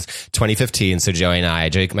party? And it was 2015. So Joey and I,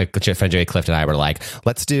 my good friend Joey Clift and I were like,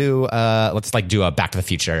 let's do a Back to the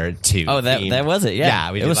Future 2. Oh, that was it.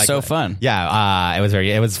 Yeah, it was like so fun. Yeah,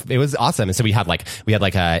 it was awesome. And so we had like a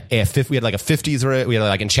 50s room, we had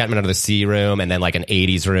like Enchantment Under the Sea room, and then like an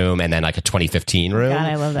 80s room, and then like a 2015 room. God,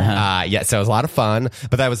 I love that. Yeah. So it was a lot of fun,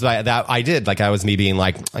 but that was me being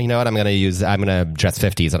like, you know what, I'm gonna dress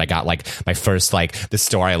 50s, and I got like my first, like, the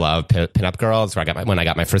store I love, pinup girls, where I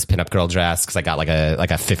got my first pinup girl dress, because I got like a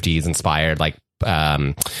 50s inspired like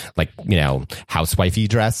you know, housewifey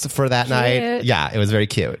dress for that night. Yeah, it was very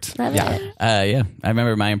cute. Yeah. I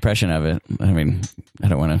remember my impression of it. I mean, I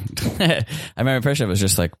don't want to. I remember my impression of it was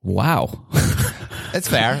just like, wow. It's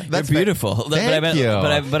fair. You're beautiful. Thank you.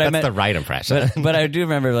 But I That's meant the right impression. But I do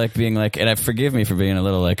remember like being like, and forgive me for being a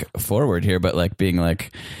little like forward here, but like being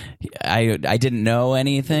like, I didn't know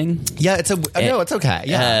anything. Yeah, it's okay.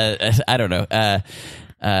 Yeah, I don't know.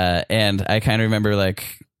 And I kind of remember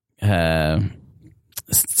like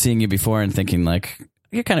seeing you before and thinking like,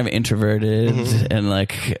 you're kind of introverted and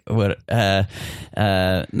like what not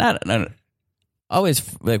always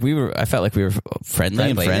like I felt like we were friendly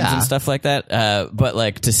and friends and stuff like that, but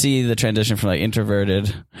like to see the transition from like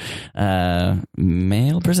introverted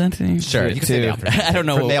male presenting sure, you can say male presenting. I don't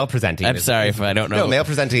know, male presenting. I'm sorry if I don't know. No, male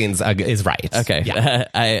presenting is right. Okay,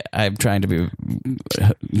 yeah. I'm trying to be,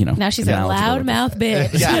 now she's a loudmouth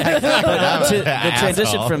bitch. But the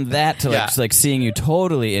transition from that to like seeing you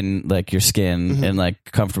totally in like your skin and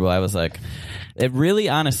like comfortable, I was like, it really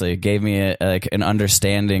honestly gave me like an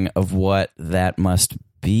understanding of what that must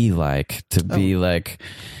be like to be like,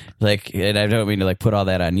 and I don't mean to like put all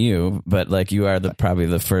that on you, but like you are probably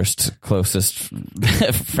the first closest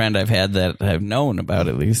friend I've had that I've known about,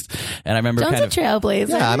 at least. And I remember Joan's a trailblazer.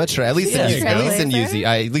 Yeah, I'm a at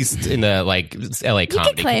least in the like LA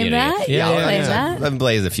comedy claim community. That. Claim that. I've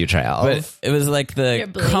blazed a few trails. But it was like the You're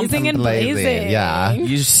blazing and blazing. Yeah,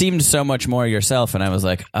 you seemed so much more yourself, and I was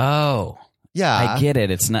like, oh. Yeah, I get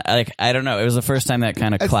it. It's not like, I don't know. It was the first time that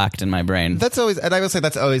kind of clocked in my brain. That's always, and I will say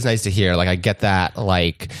that's always nice to hear. Like I get that.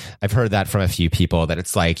 Like I've heard that from a few people that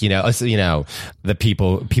it's like the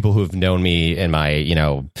people who have known me in my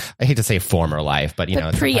I hate to say former life, but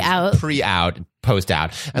pre-out,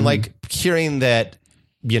 post-out, and like hearing that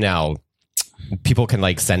people can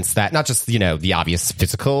like sense that, not just the obvious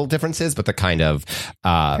physical differences, but the kind of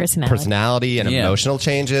personality and emotional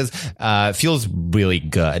changes feels really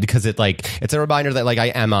good, because it's a reminder that like I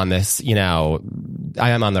am on this, I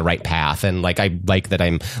am on the right path, and like I like that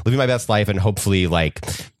I'm living my best life, and hopefully like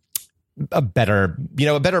a better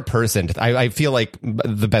person. I feel like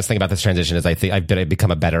the best thing about this transition is I think I've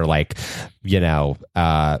become a better like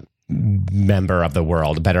member of the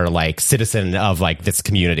world, better like citizen of like this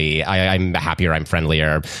community. I'm happier, I'm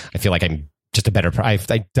friendlier, I feel like I'm just a better I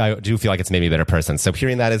do feel like it's made me a better person, so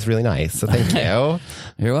hearing that is really nice, so thank you.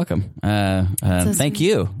 You're welcome. Thank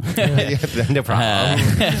you. No problem.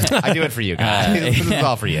 I do it for you guys. This is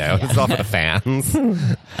all for you. This is all for the fans.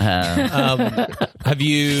 Have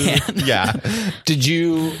you did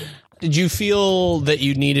you feel that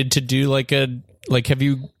you needed to do have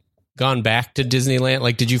you gone back to Disneyland?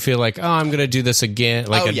 Like, did you feel like, oh, I'm going to do this again,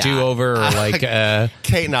 like do-over, or like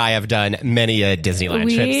Cait and I have done many a Disneyland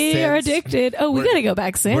trips. We are addicted. Oh, we got to go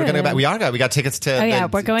back soon. We're going to go back. We got tickets to. Oh yeah,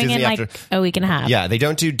 we're going Disney in like a week and a half. Yeah, they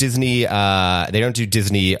don't do Disney. They don't do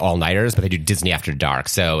Disney all-nighters, but they do Disney After Dark.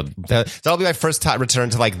 So that'll be my first return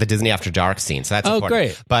to like the Disney After Dark scene. So that's important.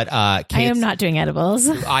 Great. But I am not doing edibles.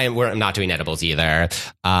 I'm not doing edibles either.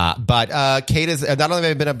 But Cait is not only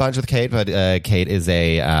have I been a bunch with Cait, but Cait is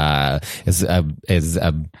a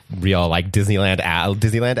real like Disneyland ally.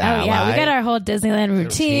 Oh yeah, we got our whole Disneyland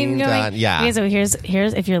routine going. Done. Yeah. Okay, so here's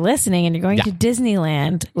if you're listening and you're going to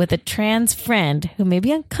Disneyland with a trans friend who may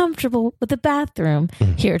be uncomfortable with the bathroom,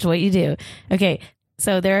 here's what you do. Okay.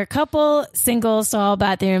 So there are a couple single stall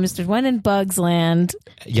bathrooms. There's one in Bugs Land.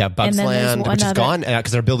 Yeah, Bugs Land, which is gone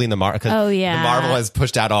because they're building the Marvel. Oh yeah, the Marvel has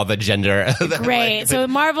pushed out all the gender. Great. So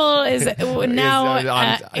Marvel is now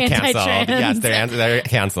anti-trans. Yes, they're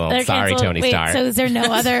canceled. Sorry, Tony Stark. So is there no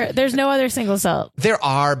other? There's no other single stall. There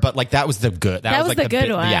are, but like that was the good. That was like the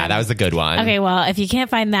good one. Yeah, that was the good one. Okay, well, if you can't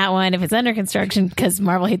find that one, if it's under construction because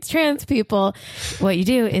Marvel hates trans people, what you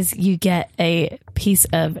do is you get a piece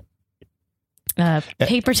of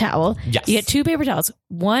paper towel. Yes. You get 2 paper towels,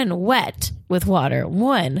 one wet with water,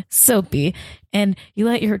 one soapy, and you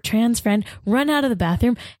let your trans friend run out of the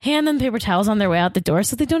bathroom, hand them paper towels on their way out the door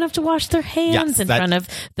so they don't have to wash their hands in front of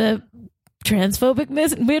the transphobic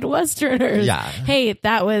Midwesterners. Yeah. Hey,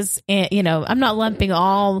 that was, I'm not lumping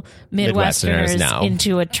all Midwesterners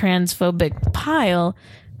into a transphobic pile.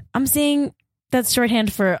 I'm saying that's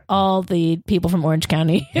shorthand for all the people from Orange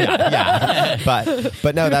County. yeah.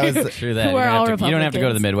 But no, that was true. That who are all Republicans. You don't have to go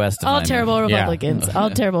to the Midwest. All terrible Republicans. Yeah. All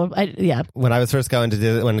terrible. When I was first going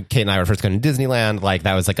to when Cait and I were first going to Disneyland, like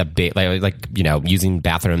that was like a big using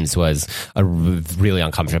bathrooms was a really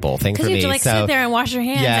uncomfortable thing for me. Because you have to sit there and wash your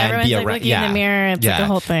hands. Everyone's looking in the mirror. It's like a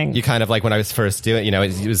whole thing. You kind of like when I was first doing,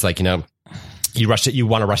 it was like you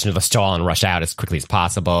want to rush into the stall and rush out as quickly as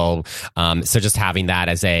possible. So just having that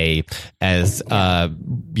as we're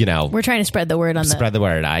trying to spread the word on the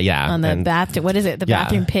word. On the bathroom. What is it? The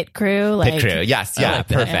bathroom pit crew? Pit crew. Yes. Yeah. like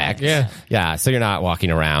Perfect. Yeah. So you're not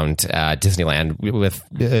walking around Disneyland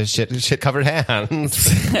with shit covered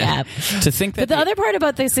hands. Yeah. To think that But the other part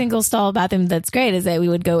about the single stall bathroom that's great is that we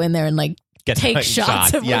would go in there and like take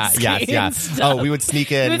shots of whiskey and stuff. Oh, we would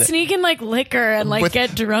sneak in. We would sneak in like liquor and like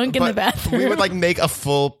get drunk in the bathroom. We would like make a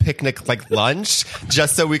full picnic like lunch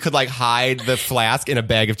just so we could like hide the flask in a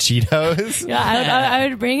bag of Cheetos. Yeah, I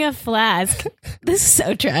would bring a flask. This is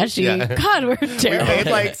so trashy. Yeah. God, we're terrible. We made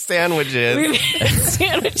like sandwiches. We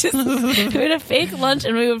had a fake lunch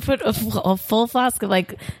and we would put a full flask of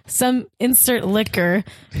like some insert liquor.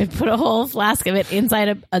 We'd put a whole flask of it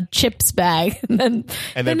inside a chips bag and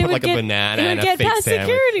then put like a banana and a get fake past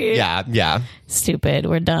sandwich. security. Yeah. Stupid.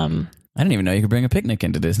 We're dumb. I didn't even know you could bring a picnic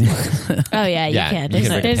into Disney. Oh yeah, you can.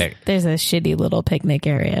 There's a shitty little picnic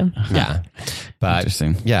area. Yeah, but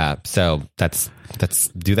interesting. Yeah, so that's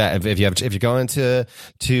do that if you're going to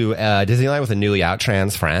Disneyland with a newly out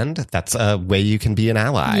trans friend. That's a way you can be an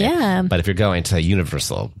ally. Yeah, but if you're going to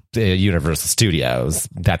Universal Studios,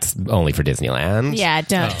 that's only for Disneyland. Yeah,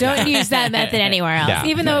 don't use that method anywhere else.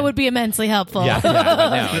 Even though it would be immensely helpful. No,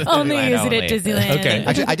 only use it at Disneyland. Okay.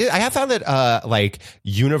 Actually, I have found that like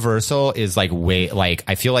Universal is like way like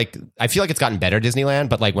I feel like it's gotten better at Disneyland,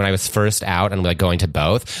 but like when I was first out and like going to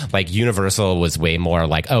both, like Universal was way more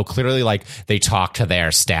like, oh, clearly like they talk to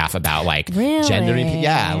their staff about like gendering.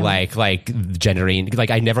 Yeah, like gendering. Like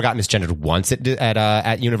I never got misgendered once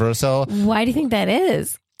at Universal. Why do you think that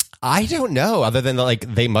is? I don't know. Other than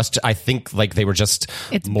like they must, I think like they were just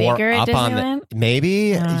more up on maybe,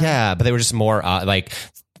 yeah. But they were just more like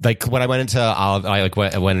when I went into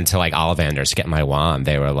Ollivanders to get my wand,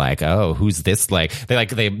 they were like, "Oh, who's this?" Like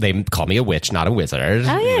they call me a witch, not a wizard.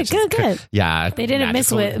 Oh yeah, good. Yeah, they didn't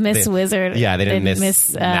miss wizard. Yeah, they didn't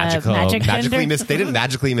miss magically miss. They didn't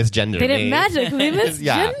magically misgender. They didn't magically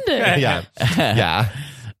misgender. Yeah.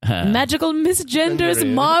 Magical misgenders,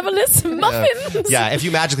 marvelous muffins. Yeah, if you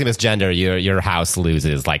magically misgender, your house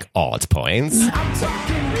loses like all its points.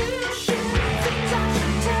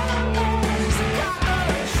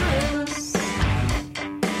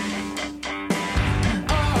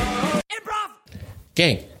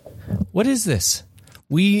 Gang, what is this?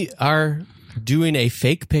 We are doing a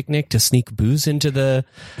fake picnic to sneak booze into the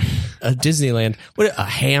Disneyland. What, a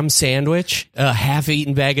ham sandwich? A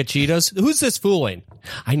half-eaten bag of Cheetos? Who's this fooling?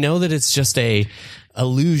 I know that it's just a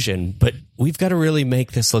illusion, but we've got to really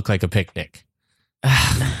make this look like a picnic.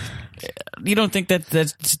 You don't think that they're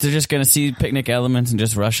just going to see picnic elements and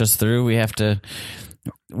just rush us through? We have to...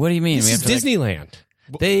 What do you mean? This is Disneyland.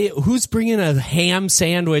 Who's bringing a ham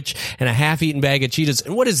sandwich and a half-eaten bag of Cheetos?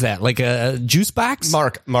 And what is that? Like a juice box?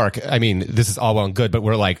 Mark. I mean, this is all well and good, but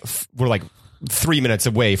we're like 3 minutes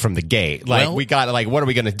away from the gate. Like we got to what are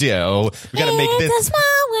we gonna do? We got to make this. It's a small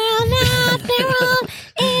world after all.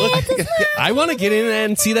 I want to get in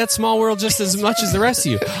and see that small world just as much as the rest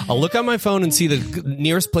of you. I'll look on my phone and see the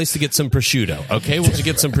nearest place to get some prosciutto. Okay, we'll just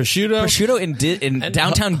get some prosciutto. Prosciutto in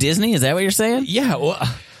downtown Disney? Is that what you're saying? Yeah. Well,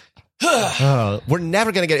 we're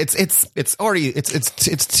never gonna get it. It's already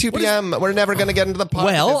 2 p.m. We're never gonna get into the park.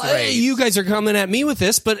 Well, you guys are coming at me with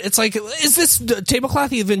this, but it's like, is this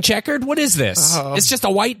tablecloth even checkered? What is this? It's just a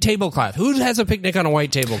white tablecloth. Who has a picnic on a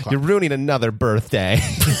white tablecloth? You're ruining another birthday.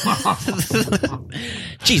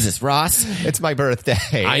 Jesus, Ross, it's my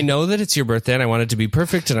birthday. I know that it's your birthday, and I want it to be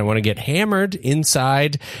perfect, and I want to get hammered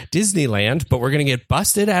inside Disneyland, but we're gonna get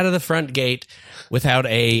busted out of the front gate without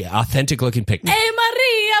a authentic looking picnic. Hey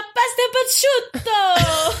Maria,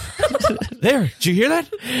 prosciutto. There, did you hear that?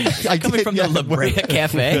 Coming from the La Brea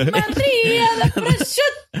Cafe. Maria, the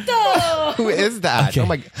prosciutto. Who is that? Okay. Oh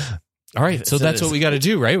my! All right, so that's what we got to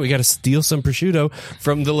do, right? We got to steal some prosciutto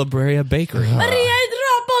from the La Brea Bakery. Maria,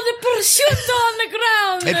 drop all the prosciutto on the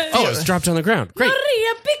ground. It's dropped on the ground. Great.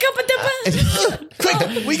 Maria, pick up the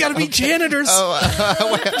Quick, we got to be janitors.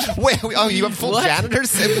 Wait, you have full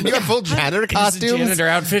janitors? You have full janitor costumes? Janitor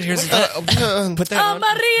outfit. Here's put that on.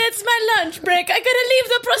 Maria, it's my lunch break. I gotta leave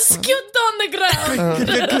the prosciutto on the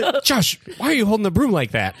ground. Josh, why are you holding the broom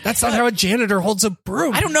like that? That's not how a janitor holds a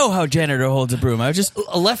broom. I don't know how a janitor holds a broom. I was just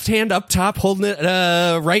a left hand up top, holding it.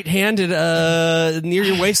 Right hand near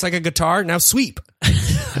your waist like a guitar. Now sweep.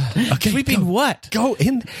 Okay, sweeping what? Go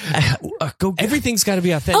in. Go. Everything's got to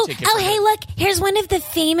be authentic. Oh, hey, look. Here's one of the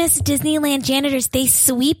famous Disneyland janitors. They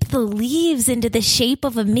sweep the leaves into the shape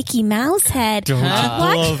of a Mickey Mouse head. Don't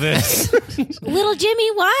blow this. Little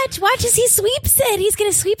Jimmy, watch as he sweeps it. He's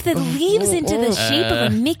going to sweep the leaves into the shape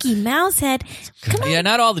of a Mickey Mouse head. Yeah,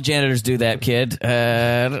 not all the janitors do that, kid.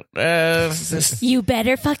 You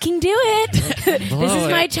better fucking do it. This is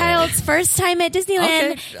my child's first time at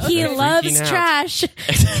Disneyland. He loves trash.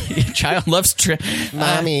 Your child loves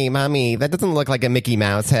Mommy, that doesn't look like a Mickey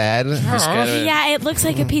Mouse head. Yeah, it looks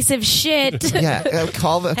like a piece of shit. Yeah,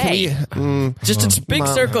 call the. Hey. just a big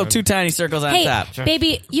circle, 2 tiny circles on Hey, top.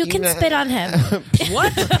 baby, you can spit on him.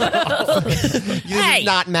 What? This is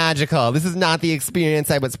not magical. This is not the experience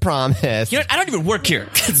I was promised. You know, I don't even work here.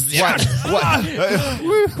 What?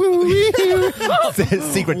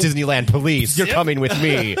 Secret Disneyland police. You're coming with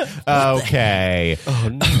me. Okay. Oh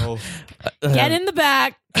no. Get in the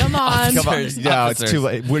back. Come on. Come on. No, it's too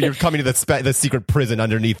late. You're coming to the secret prison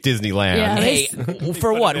underneath Disneyland. Yeah. Hey,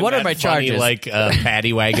 for what? What are my charges? Like a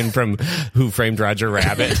paddy wagon from Who Framed Roger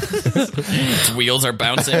Rabbit. Its wheels are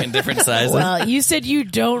bouncing in different sizes. Well, you said you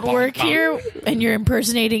don't work here and you're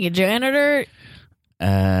impersonating a janitor.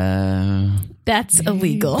 That's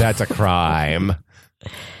illegal. That's a crime.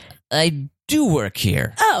 I do work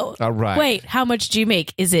here. Oh. All right. Wait, how much do you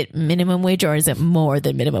make? Is it minimum wage or is it more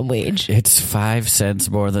than minimum wage? It's 5 cents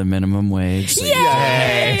more than minimum wage. So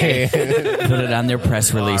Yay! put it on their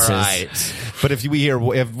press releases. All right. But if we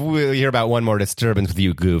hear about one more disturbance with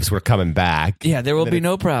you goofs, we're coming back. Yeah, there will be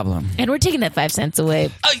no problem. And we're taking that 5 cents away.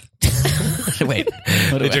 Wait.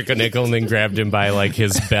 They took a nickel and then grabbed him by like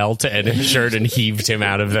his belt and his shirt and heaved him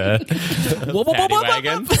out of the paddy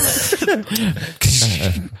wagon.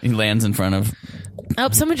 He lands in front of... Oh,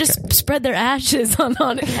 someone just spread their ashes on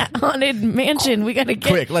Haunted Mansion. We gotta get...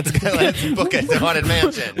 Quick, let's book it. The Haunted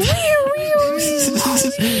Mansion.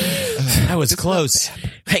 That was close.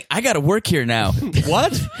 Hey, I got to work here now.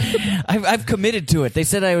 What? I've committed to it. They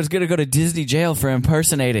said I was going to go to Disney jail for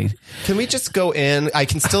impersonating. Can we just go in? I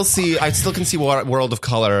still can see World of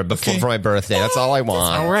Color for my birthday. That's all I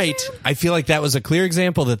want. All right. I feel like that was a clear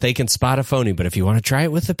example that they can spot a phony, but if you want to try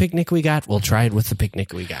it with the picnic we got, we'll try it with the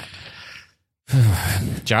picnic we got.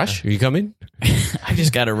 Josh, are you coming? I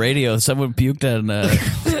just got a radio. Someone puked on the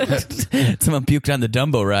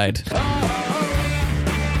Dumbo ride.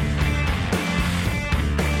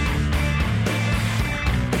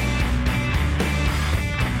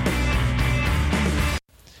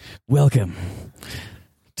 Welcome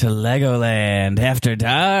to Legoland After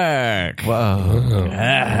Dark. Whoa.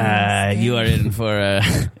 You are in for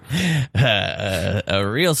a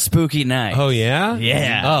real spooky night. Oh, yeah?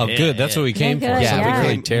 Yeah. Oh, good. That's what we came for. Yeah, Something yeah.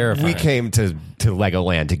 really terrifying. We came to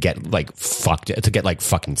Legoland to get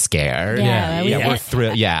fucking scared. Yeah, yeah, we're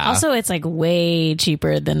thrilled. Yeah. Also, it's like way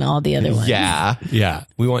cheaper than all the other ones. Yeah. Yeah.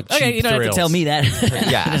 We want cheap Okay, you don't have to thrills. tell me that.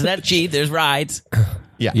 Yeah. There's that cheap. There's rides.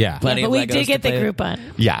 Yeah. Yeah. Plenty But of we Legos did get to the play. Groupon.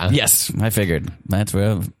 Yeah. Yes, I figured. That's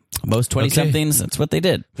where most 20-somethings, that's what they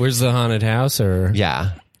did. Where's the haunted house? Or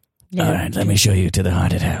Yeah. Yeah. All right, let me show you to the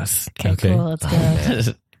haunted house. Okay, cool. Let's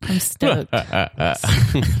go. I'm stoked.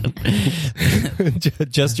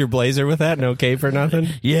 just your blazer with that? No cape or nothing?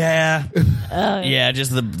 Yeah. Yeah,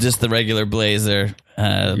 just the regular blazer.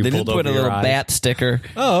 They did pulled put over a your little eyes? bat sticker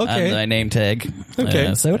Oh, okay. on my name tag.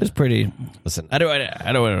 Okay. So it is pretty. Listen, I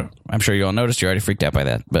don't. I'm sure you all noticed. You're already freaked out by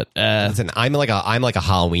that, but listen, I'm like a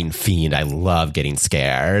Halloween fiend. I love getting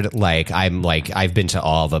scared. I've been to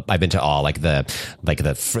all the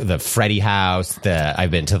Freddy house.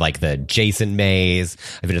 I've been to like the Jason maze.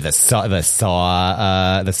 I've been to the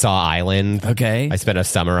Saw Island. Okay. I spent a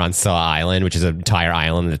summer on Saw Island, which is an entire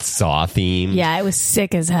island that's Saw themed. Yeah, it was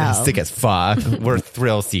sick as hell. Sick as fuck. We're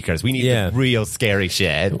thrill seekers. We need the real scary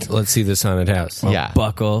shit. Let's see this haunted house. Yeah.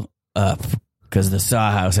 buckle up because the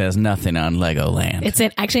Saw House has nothing on Legoland. It's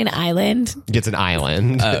actually an island. It's an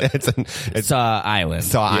island. It's Saw Island.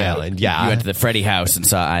 Saw Island. Yeah. You went to the Freddy House in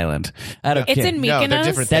Saw Island. I don't It's care. in No, they're Mykonos.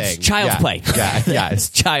 different That's things. child's Yeah. play. Yeah. It's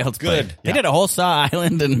child's play. Good. They did a whole Saw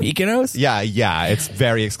Island in Mykonos. Yeah. It's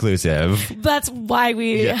very exclusive. That's why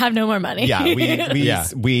we have no more money. Yeah,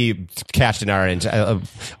 we cashed in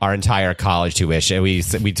our entire college tuition. We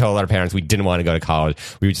told our parents we didn't want to go to college.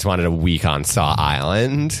 We just wanted a week on Saw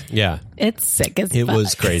Island. Yeah. It's sick as It fuck.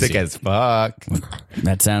 was crazy. Sick as fuck.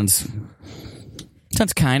 That sounds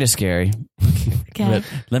kind of scary. Okay.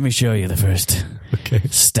 Let me show you the first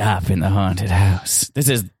stop in the haunted house.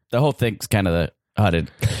 The whole thing's kind of the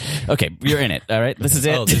haunted. Okay, you're in it. All right, this is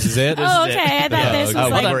it. Oh, this is it? Oh, okay. I thought this was Oh,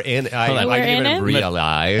 like... we're in. I We're didn't in even it?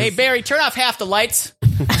 realize. Hey Barry, turn off half the lights.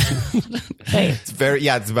 It's very.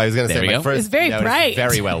 Yeah, I was going to There say we my go. first. It's very notice, bright.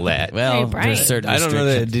 Very well lit. Well, bright. there's certain I don't know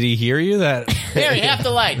that. Did he hear you? That Barry, half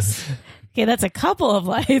the lights. Okay, that's a couple of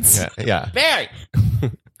lights. Yeah. Barry.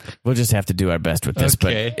 We'll just have to do our best with this,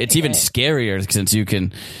 Okay. but it's even scarier since you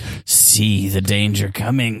can see the danger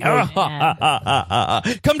coming. Come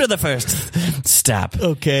to the first stop.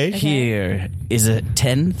 Okay. Here is a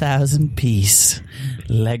 10,000 piece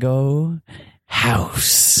Lego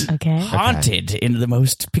house. Okay. Haunted in the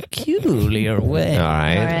most peculiar way. All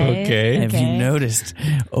right. Okay. Have you noticed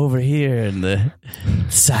over here in the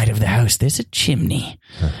side of the house, there's a chimney.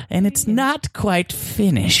 And it's not quite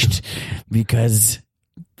finished because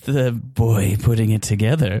the boy putting it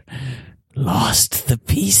together lost the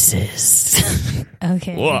pieces.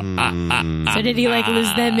 Okay. So did he like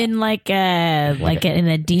lose them in like in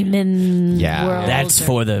a demon world? That's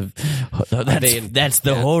for that's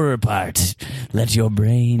the horror part. Let your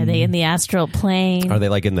brain. Are they in the astral plane? Are they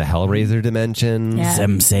like in the Hellraiser dimension? Yeah.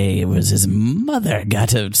 Some say it was his mother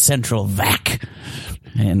got a central vac,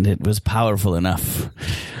 and it was powerful enough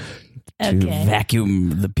to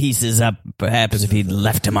vacuum the pieces up. Perhaps if he'd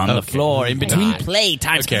left him on the floor in between play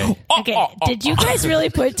times. Okay. Did you guys really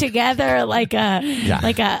put together like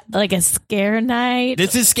a scare night?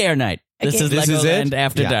 This is scare night. This is Legoland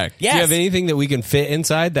After Dark. Yes. Do you have anything that we can fit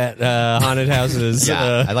inside that haunted house is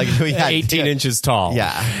I like we had 18 inches tall?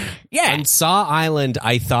 Yeah. On Saw Island,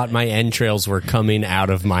 I thought my entrails were coming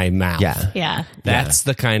out of my mouth. Yeah. That's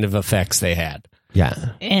the kind of effects they had. Yeah.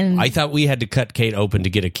 And I thought we had to cut Cait open to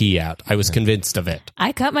get a key out. I was convinced of it.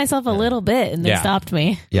 I cut myself a little bit and they stopped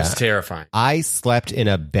me. Yeah. It's terrifying. I slept in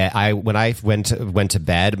a bed. When I went to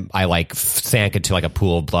bed, I like sank into like a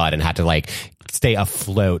pool of blood and had to like stay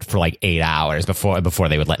afloat for like 8 hours before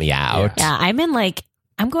they would let me out. Yeah,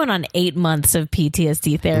 I'm going on 8 months of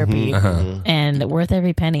PTSD therapy and worth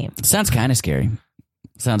every penny. Sounds kind of scary.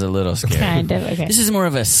 Sounds a little scary. Kind of, okay. This is more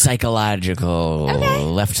of a psychological,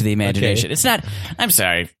 left to the imagination. It's not. I'm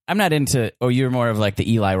sorry. I'm not into. Oh, you're more of like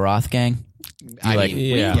the Eli Roth gang. I like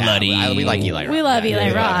mean, bloody. we like Eli Roth. We love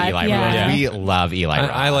Eli Roth. We love Eli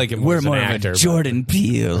Roth. I like him. We're as more an of actor, a Jordan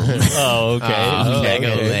Peele. Oh,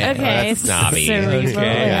 okay. Okay, snobby. cerebral.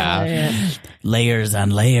 Okay, Yeah. Layers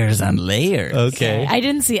on layers on layers. Okay. I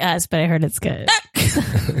didn't see Us, but I heard it's good.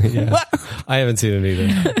 I haven't seen it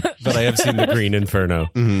either, but I have seen The Green Inferno.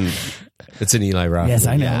 It's an Eli Roth. Yes,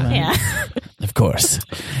 I know. Yeah. Of course.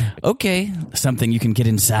 Okay, something you can get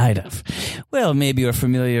inside of. Well, maybe you're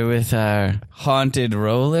familiar with our haunted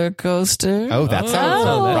roller coaster. Oh, that sounds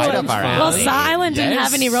right up our Well, alley. Saw Island didn't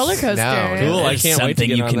have any roller coaster. No. Cool. I There's can't wait to something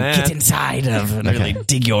get you on can that. get inside of and really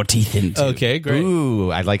dig your teeth into. Okay, great.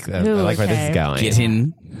 Ooh, I like where this is going. Get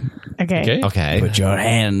in. Okay. Okay. Put your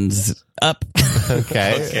hands up.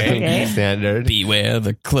 Okay. Standard. Beware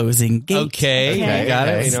the closing gate. Okay. Okay. Got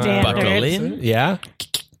it. Okay. Standard. Buckle in. Yeah.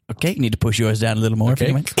 Okay, you need to push yours down a little more.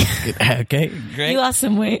 Okay. Okay, great. You lost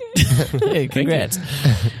some weight. Hey, congrats.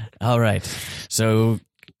 All right. So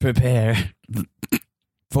prepare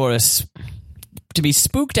for us to be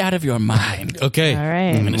spooked out of your mind. Okay. All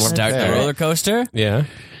right. I'm going to start the roller coaster, Yeah.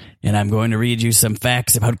 and I'm going to read you some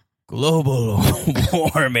facts about global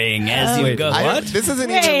warming as you go. This isn't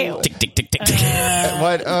Wait. even Tick, tick, tick, tick, tick.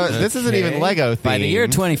 what. This isn't even Lego themed. By the year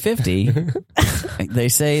 2050, they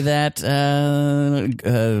say that,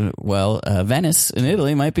 Venice in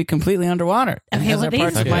Italy might be completely underwater. Okay, as well, are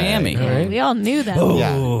parts of these- Miami. We all knew that.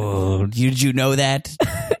 Oh, did you know that?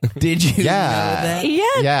 Did you know that? Yeah.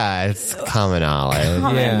 Yeah, it's common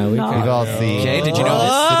knowledge. Yeah. We've all seen. Okay, did you know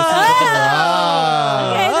this?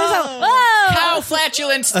 Okay, there's a- whoa! Cow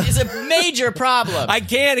flatulence is a major problem. I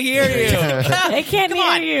can't hear you. I can't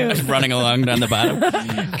hear you. Running along down the bottom.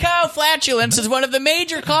 Cow flatulence is one of the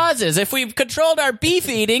major causes. If we controlled our beef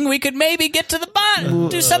eating, we could maybe get to the bottom.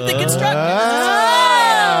 Do something constructive.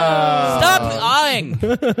 Stop awing.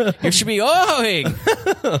 You should be awing.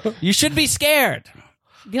 You should be scared.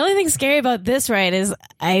 The only thing scary about this ride is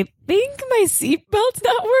I think my seatbelt's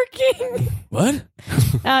not working. What?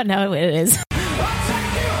 Oh, no, it is.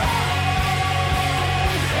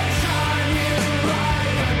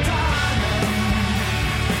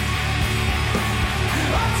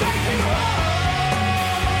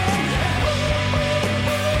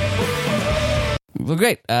 Well,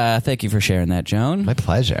 great. Thank you for sharing that, Joan. My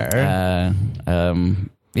pleasure.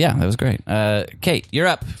 Yeah, that was great. Cait, you're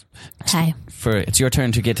up. Hi. It's your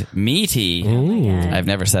turn to get meaty. I've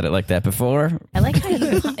never said it like that before. I like how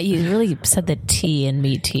you really said the T in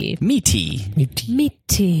meaty. Meaty.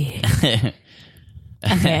 Meaty.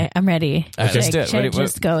 Okay, I'm ready. All right, let's do it. Should I What-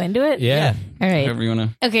 just go into it? Yeah. All right. Whatever you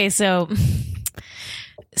want to. Okay, so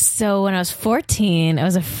when I was 14, I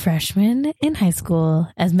was a freshman in high school,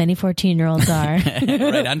 as many 14-year-olds are.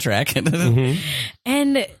 Right on track.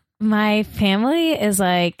 And my family is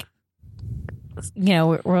like, you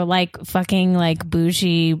know, we're like fucking like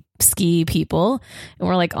bougie ski people. And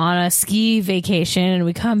we're like on a ski vacation and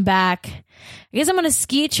we come back. I guess I'm on a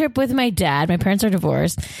ski trip with my dad. My parents are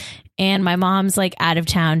divorced. And my mom's like out of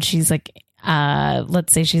town. She's like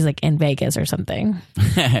let's say she's like in Vegas or something.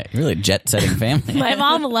 Really jet setting family. My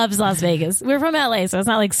mom loves Las Vegas. We're from LA, so it's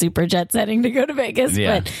not like super jet setting to go to Vegas.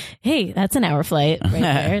 Yeah. But hey, that's an hour flight right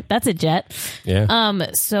there. That's a jet. Yeah.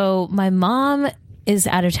 So my mom is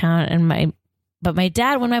out of town, and my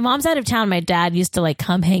dad, when my mom's out of town, my dad used to like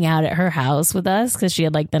come hang out at her house with us because she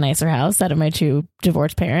had like the nicer house out of my two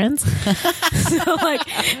divorced parents. So like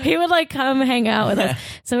he would like come hang out with us.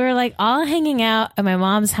 So we were like all hanging out at my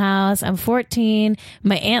mom's house. I'm 14.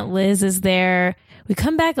 My Aunt Liz is there. We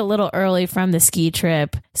come back a little early from the ski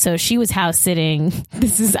trip. So she was house sitting.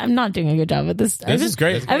 I'm not doing a good job with this. This is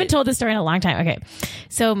great. I haven't told this story in a long time. Okay.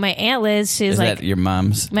 So my Aunt Liz, she's Is like that your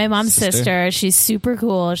mom's? My mom's sister. She's super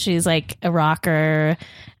cool. She's like a rocker.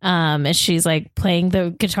 And she's like playing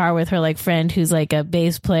the guitar with her like friend who's like a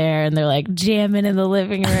bass player, and they're like jamming in the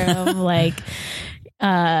living room. Like,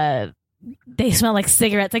 they smell like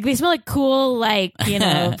cigarettes. Like they smell like cool, like, you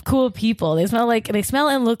know, cool people. They smell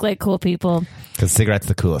and look like cool people. Because cigarettes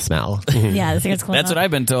the coolest smell. Yeah, the cigarettes cool. That's what I've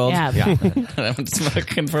been told. Yeah. I've been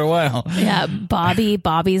smoking for a while. Yeah.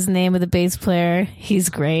 Bobby's the name of the bass player. He's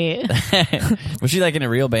great. Was she like in a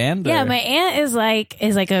real band? Yeah, or? my aunt is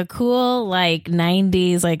like a cool like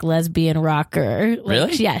 90s like lesbian rocker. Like,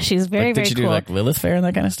 Really? Yeah, she's very Like, very did she cool. do like Lilith Fair and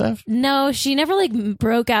that kind of stuff? No, she never like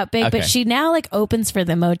broke out big, Okay. but she now like opens for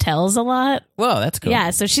the motels a lot. Whoa, that's cool. Yeah,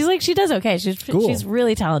 so she's like she does okay. She's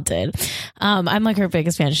really talented. I'm like her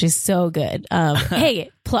biggest fan. She's so good. Hey,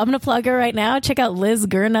 I'm gonna plug her right now. Check out Liz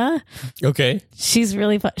Gurna. Okay. She's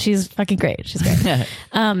really she's fucking great. She's great.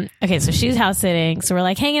 Okay, so she's house sitting. So we're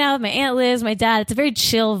like hanging out with my Aunt Liz, my dad. It's a very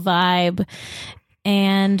chill vibe,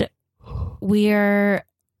 and we're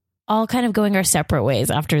all kind of going our separate ways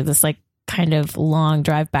after this like kind of long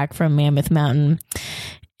drive back from Mammoth Mountain,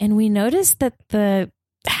 and we noticed that the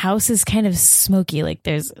house is kind of smoky. Like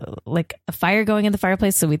there's like a fire going in the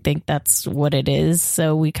fireplace, so we think that's what it is.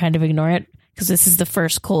 So we kind of ignore it because this is the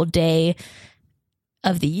first cold day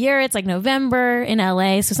of the year. It's like November in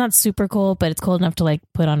LA, so it's not super cold, but it's cold enough to like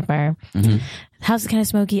put on fire. Mm-hmm. The house is kind of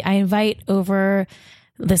smoky. I invite over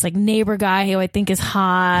this like neighbor guy who I think is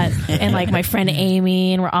hot and like my friend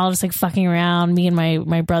Amy, and we're all just like fucking around. Me and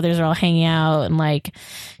my brothers are all hanging out and like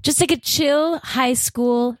just like a chill high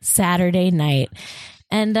school Saturday night.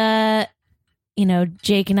 And you know,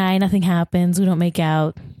 Jake and I, nothing happens. We don't make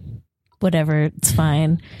out. Whatever, it's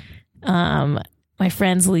fine. My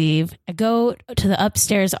friends leave. I go to the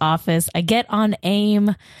upstairs office. I get on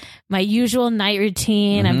AIM, my usual night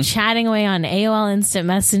routine. I'm chatting away on AOL Instant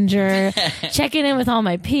Messenger, checking in with all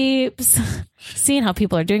my peeps, seeing how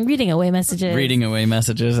people are doing, reading away messages.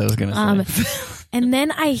 I was going to say. And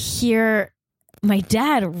then I hear my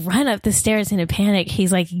dad run up the stairs in a panic.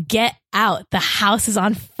 He's like, "Get out. The house is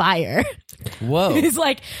on fire." Whoa. He's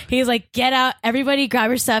like, "Get out. Everybody grab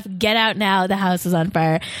your stuff. Get out now. The house is on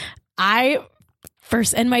fire."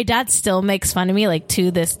 And my dad still makes fun of me like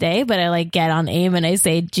to this day, but I like get on AIM and I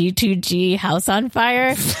say G2G house on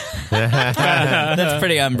fire That's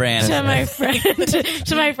pretty on brand.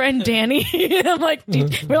 to my friend Danny. I'm like,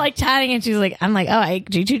 we're like chatting and she's like, I'm like, oh,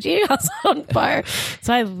 G2G house on fire.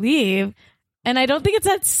 So I leave. And I don't think it's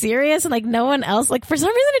that serious. And like no one else, like for some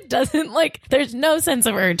reason it doesn't, like there's no sense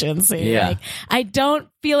of urgency. Yeah. Like I don't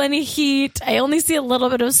feel any heat. I only see a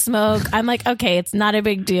little bit of smoke. I'm like, okay, it's not a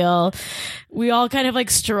big deal. We all kind of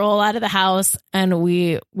like stroll out of the house and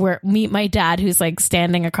we meet my dad who's like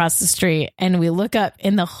standing across the street, and we look up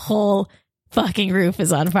and the whole fucking roof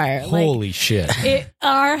is on fire. Holy shit.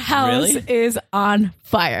 Our house Really? is on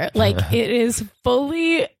fire. Like it is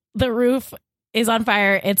fully, the roof is on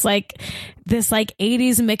fire. It's like this like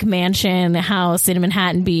 80s McMansion house in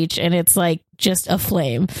Manhattan Beach, and it's like just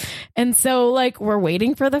aflame. And so like we're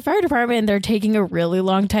waiting for the fire department, and they're taking a really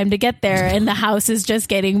long time to get there, and the house is just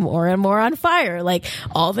getting more and more on fire. Like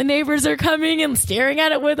all the neighbors are coming and staring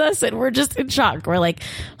at it with us, and we're just in shock. We're like,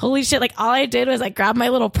 holy shit. Like all I did was like grab my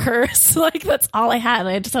little purse. Like that's all I had.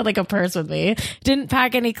 I just had like a purse with me. Didn't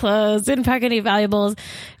pack any clothes, didn't pack any valuables.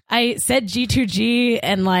 I said G2G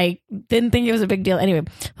and like didn't think it was a big deal. Anyway,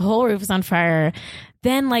 the whole roof was on fire.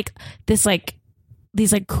 Then like this like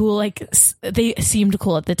these like cool, like they seemed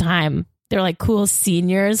cool at the time. They're like cool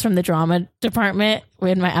seniors from the drama department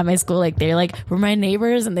at my school. Like they like were my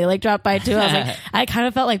neighbors, and they like dropped by too. I was like, I kind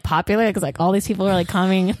of felt like popular because like all these people were like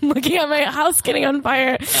coming and looking at my house getting on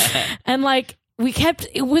fire, and like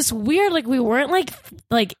it was weird. Like we weren't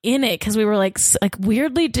like in it because we were like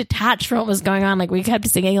weirdly detached from what was going on. Like we kept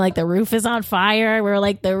singing like the roof is on fire. We were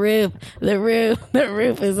like the roof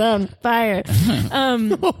is on fire.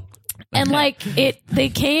 And like they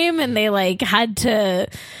came and they like had to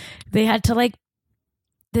like,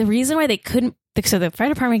 the reason why they couldn't so the fire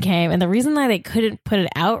department came, and the reason why they couldn't put it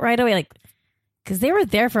out right away, like, because they were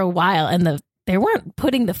there for a while, and they weren't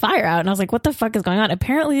putting the fire out. And I was like, what the fuck is going on?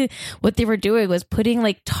 Apparently what they were doing was putting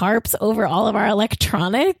like tarps over all of our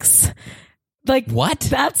electronics. Like, what?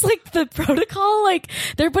 That's like the protocol. Like,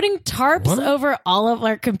 they're putting tarps over all of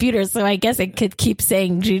our computers, so I guess it could keep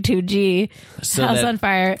saying G2G, house on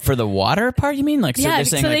fire. For the water part, you mean? Like, so they're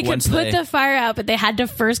saying, so like, they could put the fire out, but they had to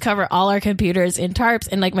first cover all our computers in tarps.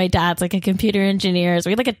 And like, my dad's like a computer engineer,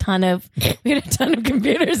 so we had a ton of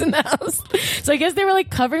computers in the house. So I guess they were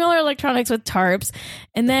like covering all our electronics with tarps,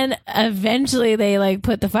 and then eventually they like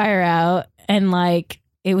put the fire out, and like,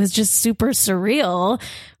 it was just super surreal.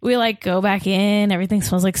 We like go back in, everything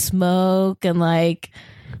smells like smoke, and like,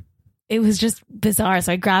 it was just bizarre.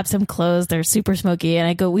 So I grabbed some clothes, they're super smoky,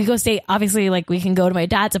 and we go stay, obviously, like, we can go to my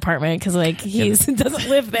dad's apartment because like he doesn't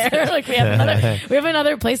live there. Like, we have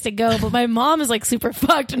another place to go, but my mom is like super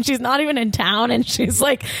fucked, and she's not even in town, and she's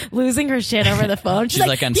like losing her shit over the phone. She's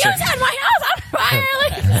like, you set my house on fire,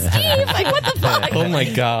 like, Steve, like, what the fuck? Oh my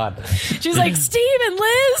God. She's like, Steve and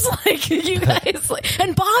Liz, like, you guys, like,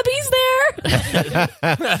 and Bobby's there.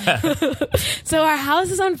 So our house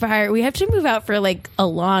is on fire. We have to move out for like a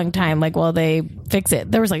long time, like, while they fix it.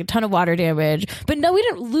 There was like a ton of water damage, but no, we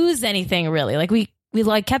didn't lose anything really. Like, we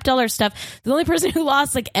like kept all our stuff. The only person who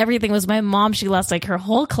lost like everything was my mom. She lost like her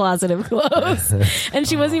whole closet of clothes, and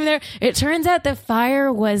she wasn't even there. It turns out the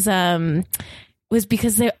fire was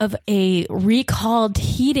because of a recalled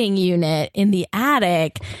heating unit in the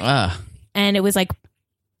attic. And it was like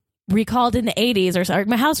recalled in the 80s, or sorry,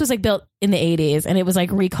 my house was like built in the 80s, and it was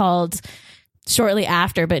like recalled shortly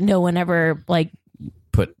after, but no one ever like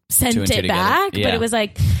sent it back. But it was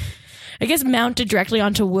like, I guess, mounted directly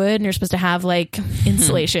onto wood, and you're supposed to have like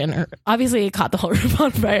insulation. Or obviously it caught the whole roof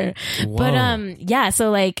on fire. Whoa.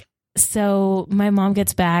 But so my mom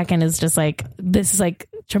gets back and is just like, this is like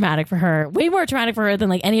traumatic for her, way more traumatic for her than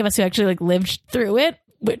like any of us who actually like lived through it,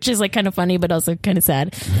 which is like kind of funny but also kind of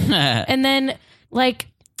sad. And then like,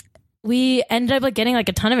 we ended up like getting like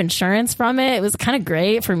a ton of insurance from it. It was kind of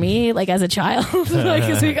great for me, like, as a child, like,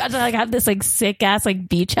 because we got to like have this like sick ass like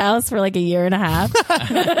beach house for like a year and a half.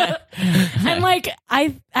 And like,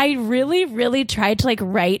 I really, really tried to like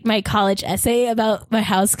write my college essay about my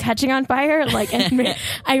house catching on fire. Like, and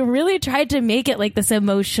I really tried to make it like this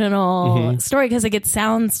emotional story, because like it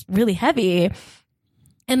sounds really heavy.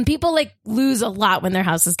 And people like lose a lot when their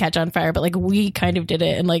houses catch on fire, but like we kind of did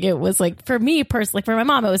it. And like, it was like, for me personally, like for my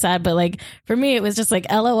mom, it was sad, but like for me, it was just like,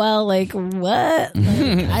 LOL, like, what?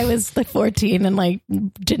 Like, I was like 14 and like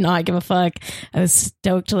did not give a fuck. I was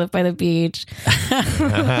stoked to live by the beach.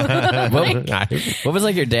 What was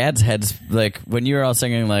like your dad's heads like when you were all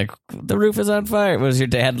singing like the roof is on fire? Was your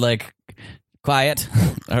dad like quiet,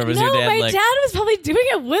 or was your dad my like? Dad was probably doing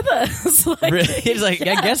it with us. Like, really? He's like,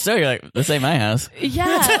 yeah, I guess so. You're like, this ain't my house.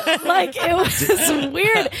 Yeah, like it was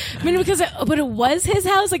weird. I mean, but it was his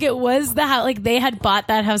house. Like, it was the house. Like, they had bought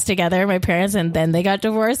that house together, my parents, and then they got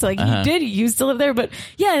divorced. So, like, he used to live there, but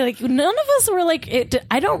yeah, like none of us were like it.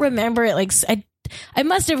 I don't remember it. Like, I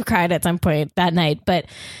must have cried at some point that night. But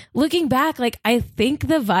looking back, like, I think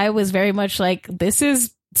the vibe was very much like, this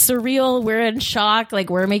is surreal, we're in shock, like,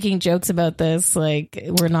 we're making jokes about this, like,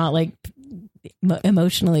 we're not like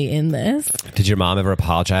emotionally in this. Did your mom ever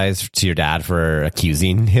apologize to your dad for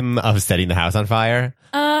accusing him of setting the house on fire?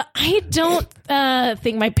 I don't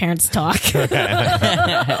think my parents talk.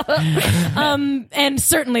 And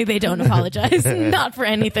certainly they don't apologize, not for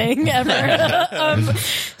anything ever.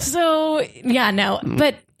 So yeah, no,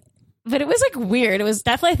 but it was like weird. It was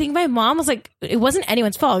definitely, I think my mom was like, it wasn't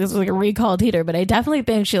anyone's fault. It was like a recalled heater, but I definitely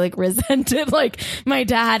think she like resented like my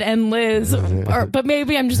dad and Liz, but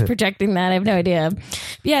maybe I'm just projecting that. I have no idea.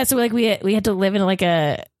 Yeah. So like we had to live in like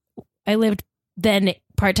I lived then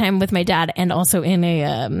part-time with my dad and also in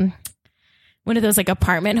a, one of those like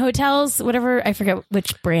apartment hotels, whatever. I forget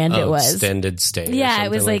which brand it was. Extended stay. Yeah. It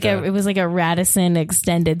was like it was like a Radisson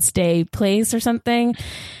extended stay place or something.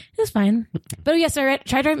 It was fine. But yes, I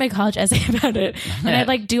tried to write my college essay about it, and I'd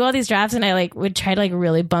like do all these drafts, and I like would try to like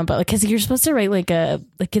really bump up, because you're supposed to write like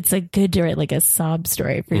it's like good to write like a sob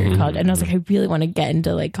story for your college. And I was like, I really want to get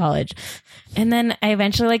into like college. And then I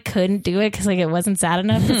eventually like couldn't do it because like it wasn't sad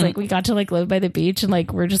enough, because like we got to like live by the beach, and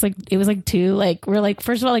like we're just like, it was like too like, we're like,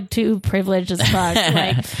 first of all, like too privileged as fuck,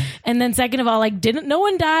 like, and then second of all, like no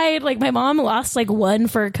one died. Like my mom lost like one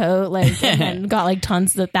fur coat, like, and then got like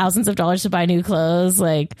thousands of dollars to buy new clothes,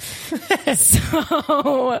 like.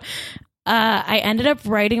 So I ended up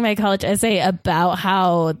writing my college essay about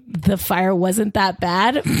how the fire wasn't that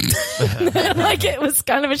bad. Like, it was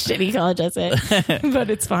kind of a shitty college essay, but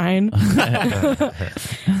it's fine.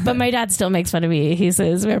 But my dad still makes fun of me. He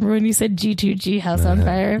says, remember when you said G2G house on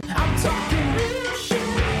fire?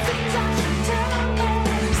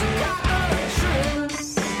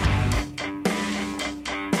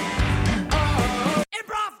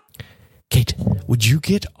 Cait, would you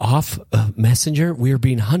get off Messenger? We are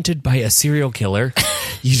being hunted by a serial killer.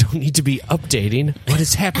 You don't need to be updating what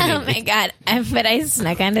is happening. Oh my God. But I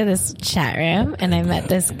snuck into this chat room and I met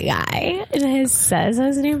this guy, and he says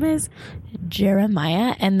his name is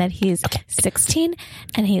Jeremiah and that he's 16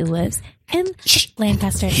 and he lives in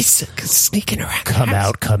Lancaster. He's sneaking around.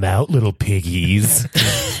 Come out, little piggies.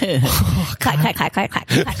 Clack, clack, clack, clack, clack, clack,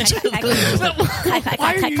 clack, clack, clack.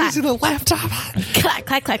 Why are you using a laptop? Clack,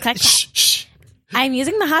 clack, clack, clack. Shh. I'm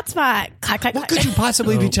using the hotspot. Clack, clack, What clack. could you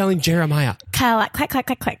possibly be telling Jeremiah? Clack, clack, clack,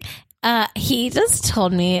 clack, clack. He just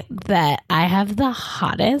told me that I have the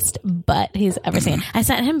hottest butt he's ever seen. I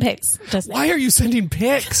sent him pics. Why are you sending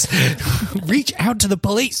pics? Reach out to the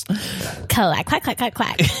police. Clack, clack, clack, clack,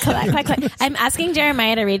 clack. Clack, clack, clack. I'm asking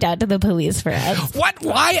Jeremiah to reach out to the police for us. What?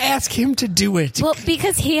 Why ask him to do it? Well,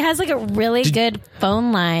 because he has like a really good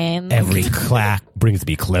phone line. Every clack brings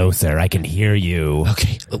me closer. I can hear you.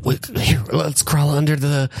 Okay, here, let's crawl under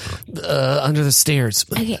the stairs.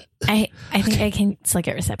 Okay, I think I can still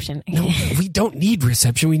get reception. No, we don't need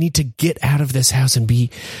reception. We need to get out of this house and be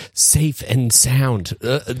safe and sound.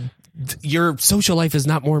 Your social life is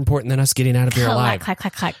not more important than us getting out of here alive. Clack,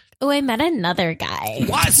 clack, clack. Oh, I met another guy.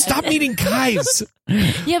 What? Stop meeting guys.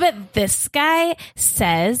 Yeah, but this guy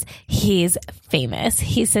says he's famous.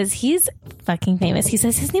 He says he's fucking famous. He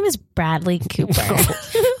says his name is Bradley Cooper.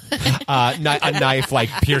 A knife like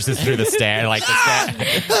pierces through the stand, like the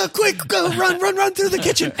stand. Quick, go, run through the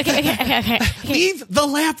kitchen. Okay. Leave the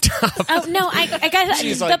laptop. Oh no, I got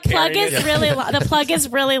She's the like plug carrying is it. really long. The plug is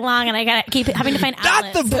really long, and I gotta keep having to find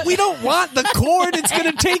outlets. We don't want the cord. It's going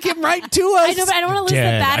to take him right to us. I know, but I don't want to lose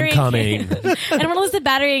Dad, the battery. I'm coming. I don't want to lose the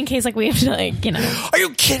battery in case we have to Are you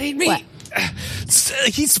kidding me? What?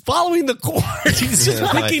 He's following the cord. He's just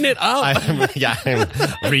picking it up.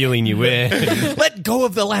 I'm reeling you in. Let go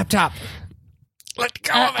of the laptop. Let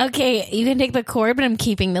go of it. Okay, you can take the cord, but I'm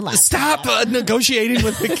keeping the laptop. Stop negotiating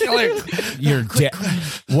with the killer. You're dead.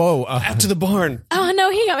 Whoa. Out to the barn. Oh no,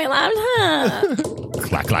 he got my laptop.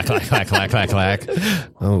 Clack, clack, clack, clack, clack, clack, clack.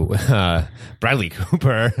 Oh, Bradley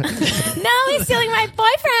Cooper. No, he's stealing my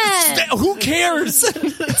boyfriend. Who cares?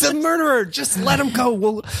 It's a murderer. Just let him go.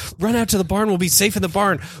 We'll run out to the barn. We'll be safe in the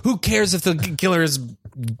barn. Who cares if the killer is,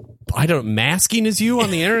 masking as you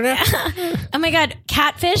on the internet? Oh my God,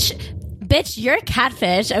 catfish. Bitch, you're a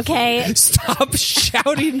catfish, okay? Stop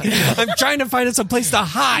shouting. I'm trying to find us a place to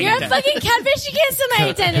hide. You're a fucking catfish. You can't steal my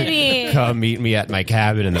identity. Come meet me at my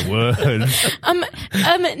cabin in the woods.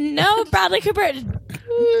 No, Bradley Cooper.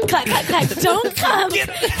 Clack, clack, clack. Don't come.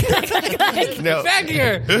 Clack, clack, clack. No. Back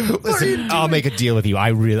here. Listen, I'll make a deal with you.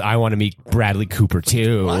 I want to meet Bradley Cooper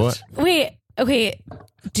too. What? Wait, okay.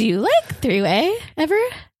 Do you like three-way ever?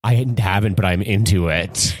 I haven't, but I'm into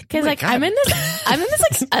it. Because I'm in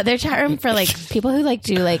this other chat room for people who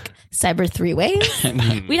do cyber three-ways.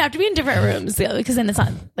 We'd have to be in different rooms because then it's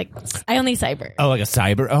not I only cyber. Oh, like a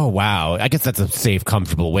cyber? Oh, wow. I guess that's a safe,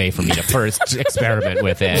 comfortable way for me to first experiment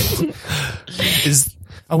with it.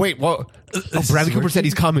 Oh, wait. Well, Bradley Cooper said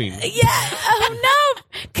he's coming. Yeah. Oh no.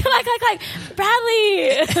 Clack, clack, clack.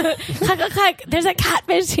 Bradley. Clack, clack, clack. There's a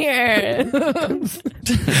catfish here.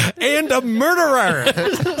 And a murderer.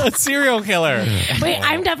 A serial killer. Wait,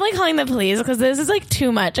 I'm definitely calling the police because this is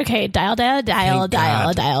too much. Okay, dial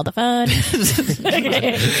the phone.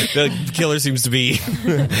 Okay. The killer seems to be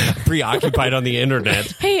preoccupied on the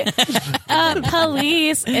internet. Hey,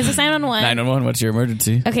 police. Is this 911? 911, what's your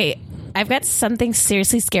emergency? Okay, I've got something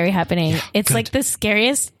seriously scary happening. It's the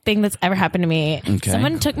scariest thing that's ever happened to me. Okay.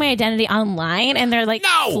 Someone took my identity online and they're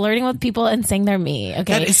flirting with people and saying they're me. Okay,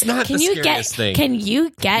 That is not the scariest thing. Can you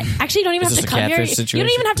get? Actually, you don't even Is have to this a come here. catfish situation? You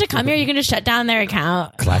don't even have to come here. You can just shut down their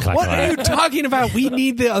account. Clack, clack, What are you clack. talking about? We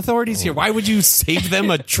need the authorities here. Why would you save them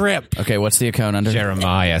a trip? Okay, what's the account under?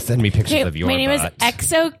 Jeremiah, send me pictures Okay, of your my name butt. is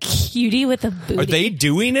Exo Cutie with a booty. Are they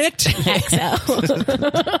doing it? Exo?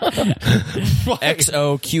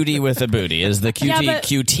 XO cutie with a booty. Is the QT Yeah, but-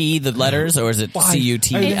 QT the letters or is it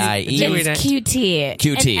CUTIE? It's QT.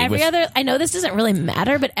 QT And every with- other. I know this doesn't really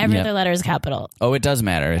matter, but every Yeah. other letter is capital. Oh, it does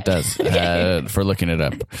matter. It does for looking it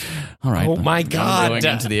up. All right. Oh my God. I'm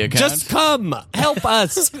going into the account. Just come. Help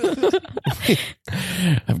us.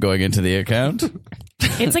 I'm going into the account.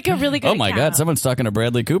 It's like a really good Oh my account. God, someone's talking to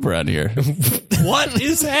Bradley Cooper on here. What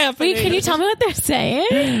is happening? Wait, can you tell me what they're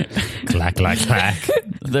saying? Clack, clack, clack.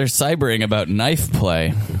 They're cybering about knife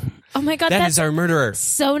play. Oh my God, That that's is our murderer.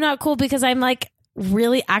 so not cool because I'm like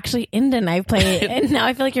really actually into knife play, and now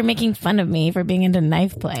I feel like you're making fun of me for being into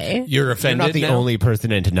knife play. You're You're offended not the now? only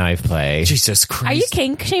person into knife play. Jesus Christ. Are you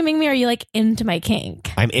kink shaming me, or are you like into my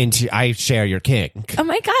kink? I share your kink. Oh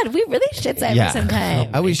my God, we really should say Yeah.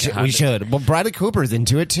 sometime. We should. Well, Bradley Cooper's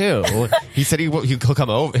into it too. He said he'll come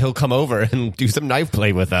over. He'll come over and do some knife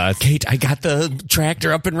play with us. Cait, I got the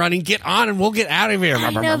tractor up and running. Get on and we'll get out of here. I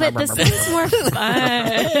know, but this seems more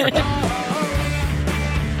fun.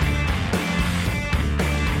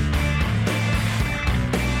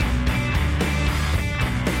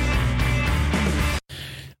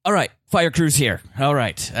 All right, fire crew's here. All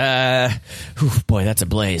right. Boy, that's a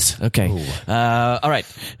blaze. Okay. All right.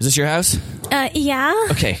 Is this your house? Yeah.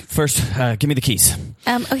 Okay, first, give me the keys.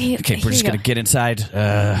 Okay. Okay, we're just going to get inside.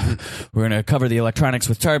 We're going to cover the electronics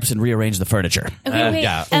with tarps and rearrange the furniture. Okay, wait.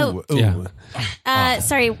 Yeah. Oh, Yeah.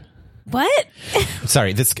 sorry. What?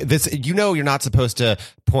 Sorry, this you're not supposed to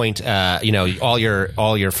point all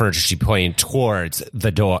your furniture should be pointing towards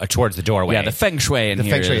the doorway. Yeah, the feng shui in the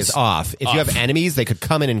here feng shui is off. If you have enemies, they could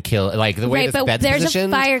come in and kill. Like the way Right, this but bed's there's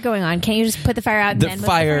positioned. a fire going on. Can't you just put the fire out and The then move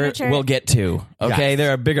fire the furniture? we'll get to. Okay, Yes.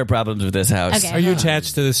 there are bigger problems with this house. Okay. Are you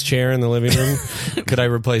attached to this chair in the living room? Could I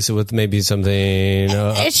replace it with maybe something?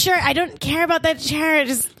 Sure, I don't care about that chair.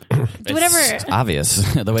 Just do whatever. It's obvious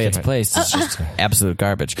the way it's placed. It's just absolute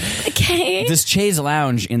garbage. Okay. This chaise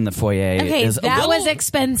lounge in the foyer Okay, is that was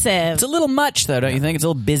expensive. It's a little much, though, don't you think? It's a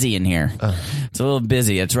little busy in here. It's a little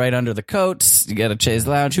busy. It's right under the coats. You got a chaise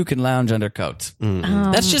lounge. Who can lounge under coats?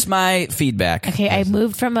 That's just my feedback. Okay, I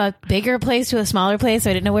moved from a bigger place to a smaller place, so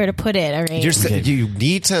I didn't know where to put it. All right. You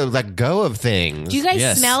need to let go of things. Do you guys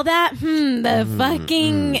Yes. smell that? The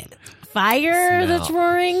fucking fire that's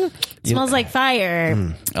roaring. It smells like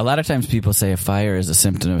fire. A lot of times people say a fire is a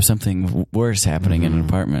symptom of something worse happening in an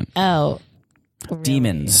apartment. Oh.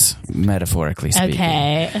 Demons, metaphorically speaking.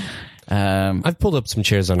 Okay. I've pulled up some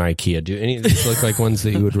chairs on IKEA. Do any of these look like ones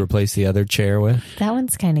that you would replace the other chair with? That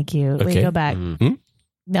one's kind of cute. Wait, Okay. go back.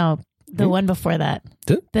 No, the one before that.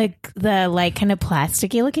 The like kind of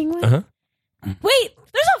plasticky looking one. Uh-huh. Wait,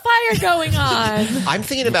 there's a fire going on. I'm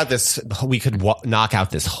thinking about this. We could knock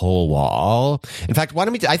out this whole wall. In fact, why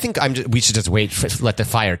don't we? I think we should just let the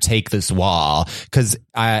fire take this wall because,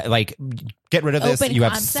 get rid of this. Open You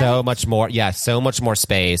have concept? so much more. Yeah, so much more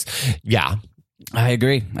space. Yeah. I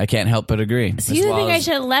agree. I can't help but agree. So you think I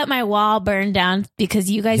should let my wall burn down because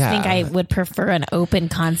you guys think I would prefer an open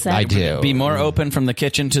concept? I do. Be more open from the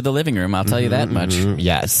kitchen to the living room. I'll tell you that much.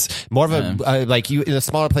 Yes, more of a in a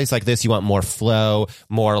smaller place like this, you want more flow,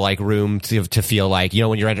 more like room to feel like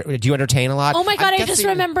when you're. Do you entertain a lot? Oh my God! I'm I just guessing-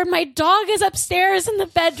 remembered my dog is upstairs in the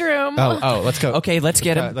bedroom. Oh, let's go. Okay, let's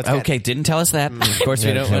get him. Let's get- Didn't tell us that. Of course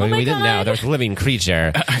we don't. We didn't know. There's a living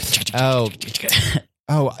creature.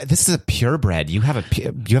 Oh, this is a purebred. You have a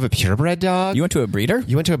purebred dog? You went to a breeder?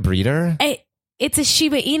 You went to a breeder? It's a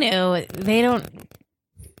Shiba Inu. They don't.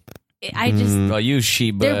 I just. Well, you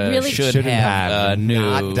Sheba They're really- should have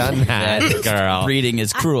not done that, girl. Breeding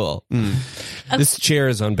is cruel. This chair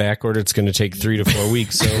is on back order. It's going to take 3 to 4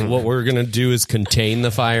 weeks. So what we're going to do is contain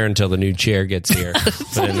the fire until the new chair gets here.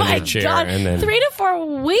 Put in the My new chair, God, and then 3 to 4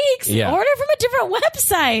 weeks. Yeah. Order from a different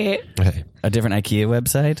website. A different IKEA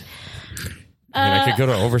website? I could go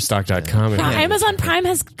to overstock.com. And Amazon Prime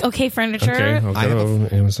has okay furniture. Okay, I'll go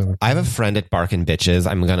to Amazon. I have a friend at Barkin' Bitches.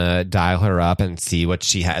 I'm gonna dial her up and see what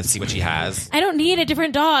she has. I don't need a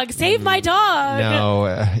different dog. Save my dog.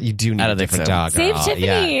 No, you do need I a don't think different so. dog. Save girl.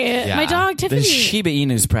 Tiffany. Yeah. My dog Tiffany. The Shiba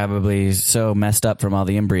Inu's probably so messed up from all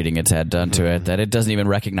the inbreeding it's had done to it that it doesn't even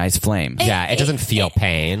recognize flame. Yeah, it doesn't feel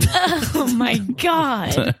pain. Oh my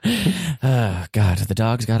God. Oh, God, the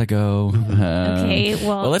dog's got to go. Okay,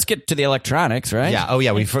 well, let's get to the electronics, right? Yeah. Oh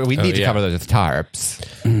yeah. We need to cover those with tarps.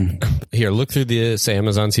 Here, look through this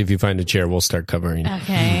Amazon, see if you find a chair. We'll start covering.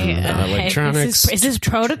 okay. Electronics. Is this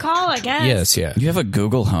protocol, I guess? Yes, yeah. You have a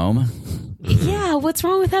Google Home? Yeah, what's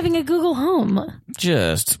wrong with having a Google Home?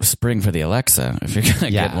 Just spring for the Alexa if you're going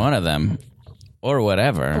to get one of them. Or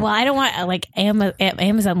whatever. Well, I don't want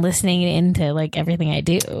Amazon listening into everything I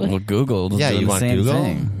do. Well, Google. Yeah, doing you the want same Google?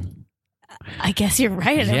 thing. I guess you're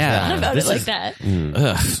right. I never Yeah, thought about it this like is- that.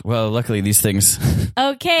 Ugh. Well, luckily these things.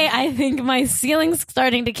 Okay, I think my ceiling's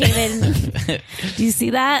starting to cave in. Do you see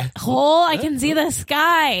that hole? I can see the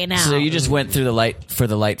sky now. So you just went through the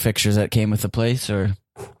light fixtures that came with the place, or?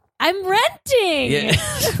 I'm renting. Yeah.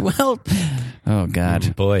 Well, oh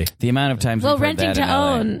God, Boy. the amount of times. Well, we've heard renting that to in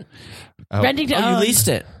LA. own. Renting to Oh, own. you leased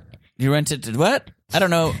it. You rented to what? I don't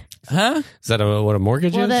know. Huh? Is that what a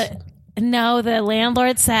mortgage Well, is? the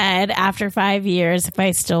landlord said after 5 years, if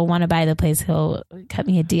I still want to buy the place, he'll cut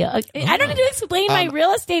me a deal. I don't need to explain my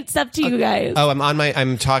real estate stuff to you guys. Oh,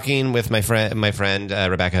 I'm talking with my friend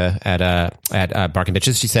Rebecca at Barking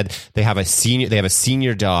Bitches. She said they have a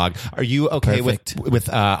senior dog. Are you okay with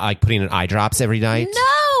like putting in eye drops every night? No.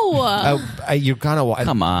 Oh, you're gonna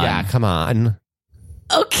Come on. Yeah, come on.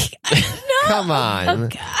 Okay. No. Come on.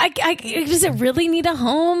 Okay. Does it really need a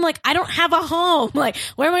home? Like, I don't have a home. Like,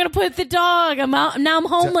 where am I going to put the dog? Now I'm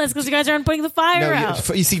homeless because you guys aren't putting the fire out.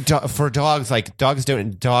 You see, for dogs, like dogs,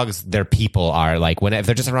 their people are like if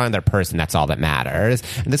they're just around their person, that's all that matters.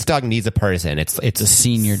 And this dog needs a person. It's a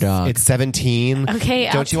senior dog. It's 17. Okay,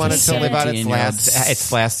 don't you want to tell me about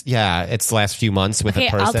its last few months with a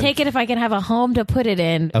person? I'll take it if I can have a home to put it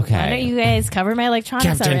in. Okay. Why don't you guys cover my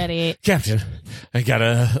electronics already? Captain, we got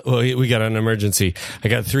an emergency. I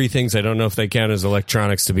got 3 things. I don't know if they count as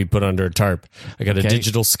electronics to be put under a tarp. I got a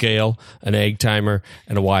digital scale, an egg timer,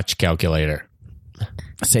 and a watch calculator.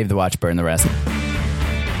 Save the watch, burn the rest.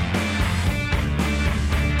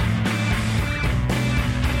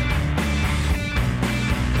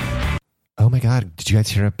 Oh my God! Did you guys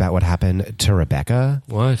hear about what happened to Rebecca?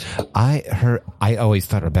 What? I always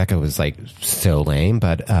thought Rebecca was like so lame,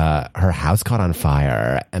 but her house caught on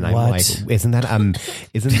fire, and I'm like, isn't that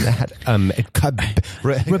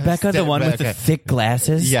Rebecca, the one with the thick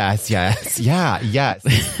glasses? Yes.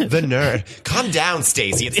 The nerd. Calm down,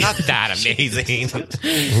 Stacey. It's not that amazing.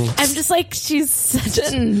 I'm just like, she's such a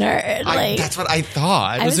nerd. That's what I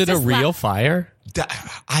thought. Was it a real fire?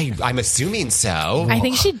 I'm assuming so. I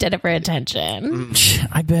think she did it for attention.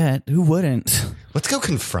 I bet. Who wouldn't? Let's go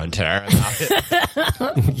confront her about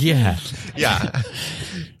it. Yeah.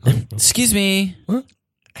 Excuse me.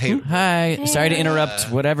 Hey. Hi. Sorry to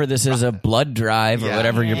interrupt whatever this is, a blood drive or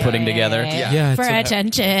whatever you're putting together. Yeah, for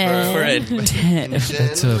attention.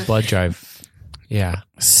 It's a blood drive. Yeah.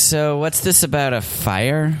 So what's this about a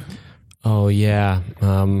fire? Oh, yeah.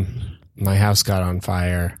 My house got on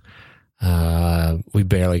fire. We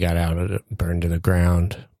barely got out of it, burned to the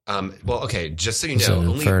ground. Well, okay, just so you It's know,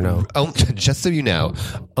 an inferno.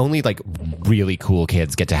 Only like really cool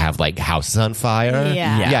kids get to have like houses on fire.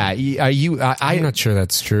 Yeah. Are you? I'm not sure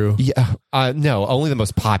that's true. Yeah. No, only the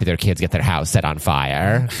most popular kids get their house set on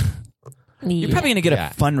fire. You're probably going to get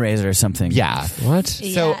a fundraiser or something. Yeah. What?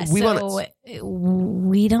 So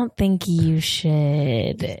we don't think you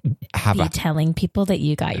should be telling people that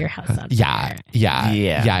you got your house on fire.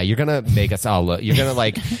 Yeah. You're gonna make us all look. You're gonna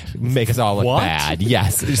like make us all look bad.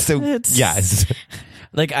 Yes. So yes.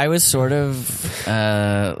 Like I was sort of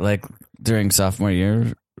like during sophomore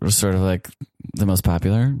year was sort of like the most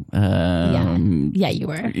popular. Yeah, you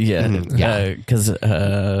were. Yeah. Because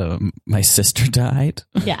my sister died.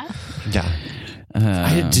 Yeah.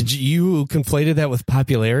 Did you conflated that with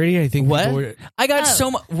popularity? I think what I got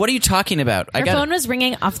so much. What are you talking about? Your phone was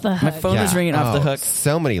ringing off the hook. My phone was ringing off the hook.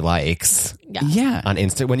 So many likes. Yeah. On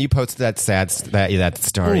Insta when you posted that that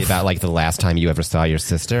story about like the last time you ever saw your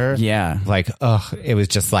sister. Yeah. Like it was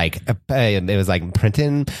just like it was like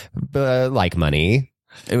printing like money.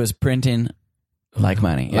 It was printing like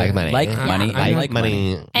money. Like money. Like money. Like like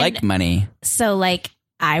money. money. Like money. So like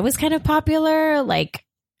I was kind of popular like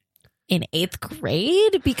in 8th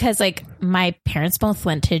grade because like my parents both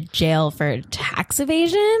went to jail for tax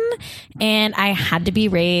evasion and I had to be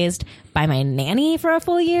raised by my nanny for a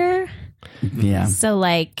full year. Yeah. So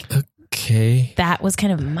like okay, that was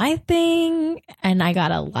kind of my thing and I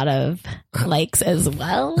got a lot of likes as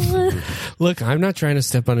well. Look, I'm not trying to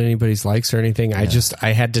step on anybody's likes or anything. I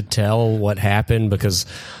had to tell what happened because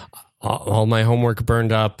all my homework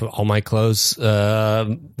burned up, all my clothes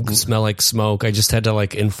smell like smoke. I just had to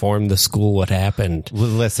like inform the school what happened.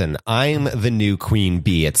 Listen, I'm the new queen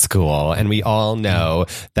bee at school, and we all know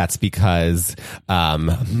that's because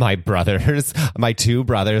my two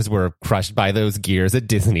brothers were crushed by those gears at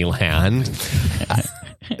Disneyland.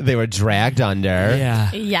 They were dragged under.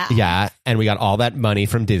 Yeah. And we got all that money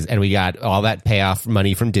from and we got all that payoff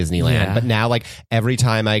money from Disneyland. Yeah. But now, like every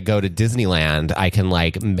time I go to Disneyland, I can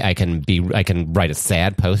write a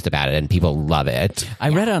sad post about it, and people love it. I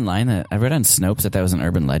read on Snopes that was an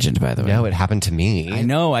urban legend. By the way, No, it happened to me. I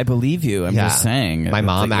know. I believe you. I'm just saying. My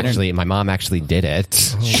mom actually did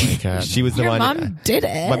it. Oh my God. She was the Your one. mom did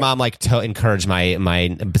it. My mom encouraged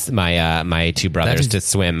my two brothers to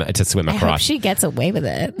swim I hope across. she gets away with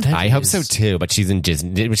it. I hope so too, but she's in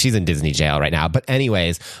Disney jail right now. But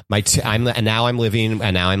anyways, I'm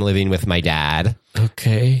living with my dad.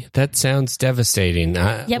 Okay, that sounds devastating.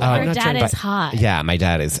 Yeah, but her dad is hot. Yeah, my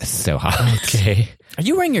dad is so hot. Okay. Are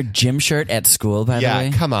you wearing your gym shirt at school, by the way?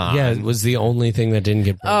 Yeah, come on. Yeah, it was the only thing that didn't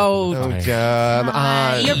get brought up. Come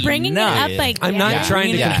on. You're bringing it up like I'm not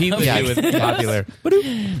trying to compete with you with popular.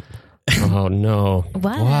 Oh, no.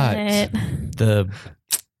 What? The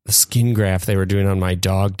skin graft they were doing on my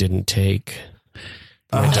dog didn't take.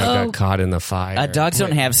 My dog got caught in the fire. Dogs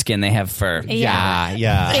don't have skin; they have fur.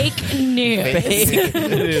 Yeah. Fake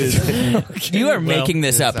news. You are making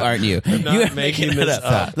this up, aren't you? You are making this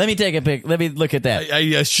up. Let me take a pic. Let me look at that. I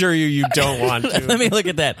assure you don't want to. Let me look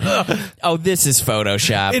at that. Oh, this is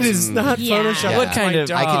Photoshop. It is not Photoshop. What kind of?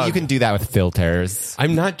 You can do that with filters.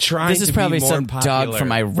 I'm not trying. This is to probably be more some popular. dog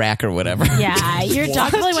from Iraq or whatever. Yeah, your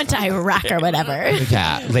dog probably went to Iraq or whatever.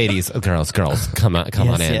 Yeah, ladies, girls, come on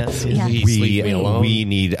in. Yes. Please leave me alone. We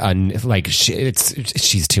need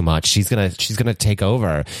she's too much. She's gonna take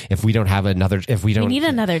over if we don't have another. If we don't, We need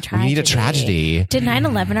another tragedy. We need a tragedy. Did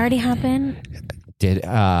 9/11 already happen?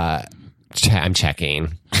 I'm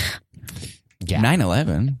checking. Yeah,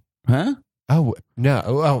 9/11, huh? Oh no!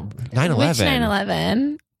 Oh, 9/11. Which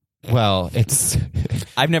 9/11? Well, it's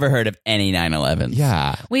I've never heard of any 9/11s.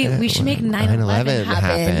 yeah. We should make 9/11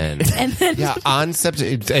 happen. And then Yeah, on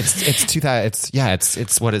September. It's 2000.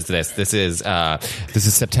 It's what is this? This is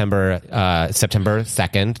September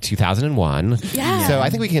 2nd, 2001. Yeah. So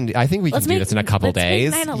I think we can do this in a couple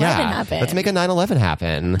days. Make 9/11 yeah. happen. Let's make a 9/11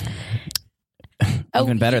 happen.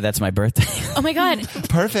 Even better, that's my birthday. Oh my god.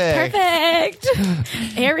 Perfect.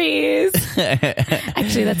 Aries.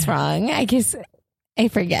 Actually, that's wrong. I guess I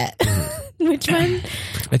forget. Which one?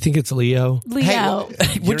 I think it's Leo. Leo.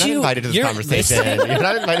 You're not invited to this conversation. You're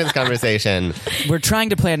not invited to this conversation. We're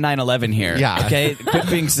trying to plan 9/11 here. Yeah. Okay. Quit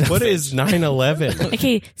being selfish. What is 9/11?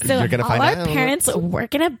 Okay, so You're gonna all find our out. parents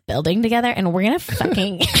work in a building together, and we're gonna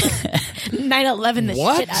fucking 9/11 the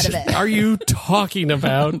shit out of it. Are you talking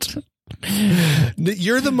about?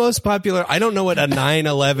 You're the most popular. I don't know what a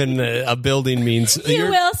 9/11 a building means. You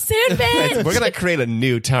will soon, bitch. We're gonna create a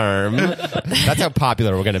new term. That's how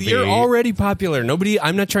popular we're gonna be. You're already popular.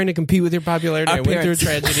 I'm not trying to compete with your popularity. I went through a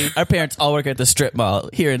tragedy. Our parents all work at the strip mall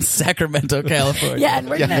here in Sacramento, California. Yeah, and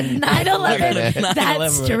we're gonna 9/11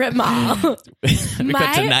 that strip mall. We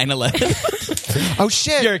cut to 9/11. Oh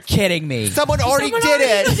shit! You're kidding me. Someone already did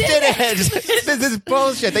it. This is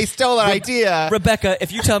bullshit. They stole our idea. Rebecca,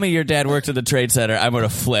 if you tell me your dad works at the Trade Center, I'm going to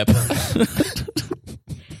flip.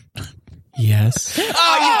 Yes.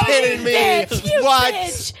 Oh, you kidding me? Bitch, you What?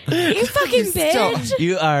 bitch. You fucking bitch.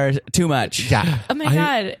 You are too much. Yeah. Oh my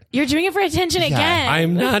god. You're doing it for attention again.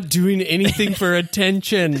 I'm not doing anything for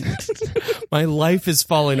attention. My life is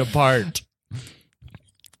falling apart.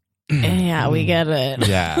 Yeah, we get it.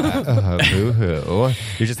 Yeah. Boo-hoo.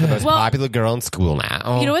 You're just the most popular girl in school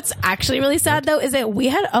now. You know what's actually really sad though is that we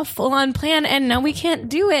had a full-on plan and now we can't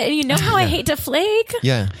do it. And you know how I hate to flake?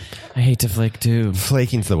 Yeah. I hate to flake too.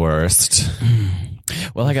 Flaking's the worst.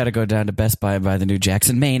 Well, I got to go down to Best Buy and buy the new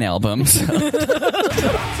Jackson Maine album. So.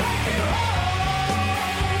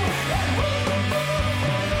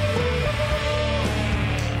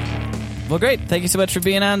 Well, great. Thank you so much for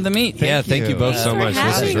being on The Meet. Thank you both so much.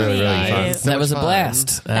 This is having really, me. really fun. So that was a much fun.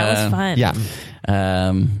 blast. That was fun. Yeah.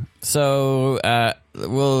 So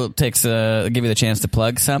we'll give you the chance to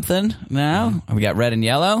plug something now. We got Red and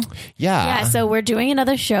Yellow. Yeah, so we're doing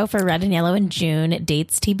another show for Red and Yellow in June.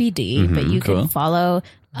 Dates TBD, but you can follow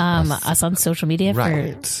us on social media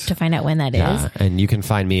to find out when that is. And you can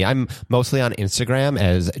find me. I'm mostly on Instagram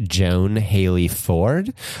as Joan Haley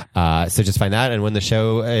Ford. So just find that, and when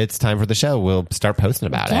it's time for the show, we'll start posting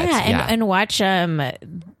about it. And watch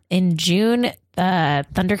in June.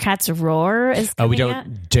 Thundercats Roar is coming we don't out.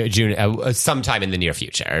 June sometime in the near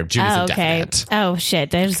future. June is indefinite. Oh shit!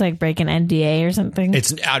 Did I just break an NDA or something?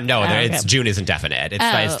 It's it's June is indefinite.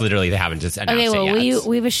 It's literally they haven't just announced it yet.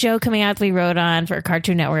 we have a show coming out that we wrote on for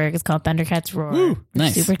Cartoon Network. It's called Thundercats Roar. We're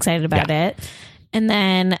nice. super excited about it. And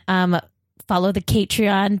then follow the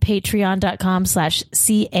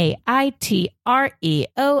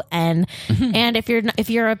patreon.com/CAITREON. And if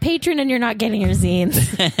you're a patron and you're not getting your zines,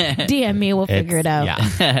 DM me. We'll figure it out.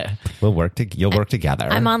 Yeah. You'll work together.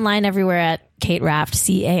 I'm online everywhere at Cait Raft,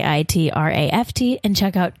 CAITRAFT, and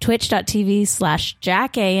check out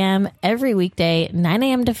twitch.tv/JackAM every weekday, 7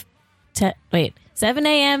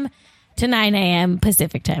 a.m. to 9 a.m.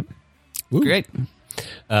 Pacific time. Great.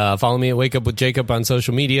 Follow me at Wake Up with Jacob on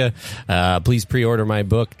social media. Please pre-order my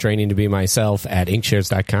book, Training to Be Myself, at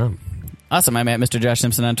inkshares.com. Awesome. I'm at Mr. Josh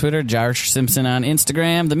Simpson on Twitter, Josh Simpson on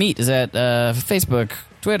Instagram. The Meet is at Facebook,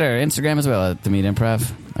 Twitter, Instagram as well at The Meet Improv.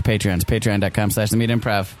 Patreons,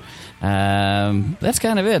 patreon.com/themeatimprov. That's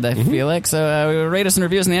kind of it, I feel like. So rate us and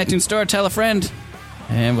reviews in the iTunes store, tell a friend,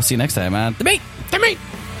 and we'll see you next time on The Meat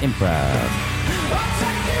Improv.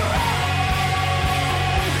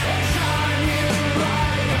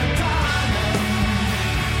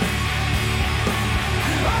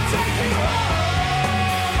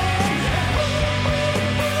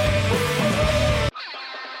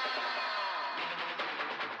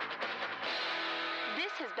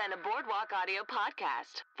 Been a Boardwalk Audio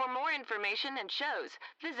podcast. For more information and shows,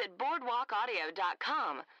 visit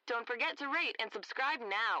boardwalkaudio.com. Don't forget to rate and subscribe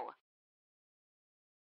now.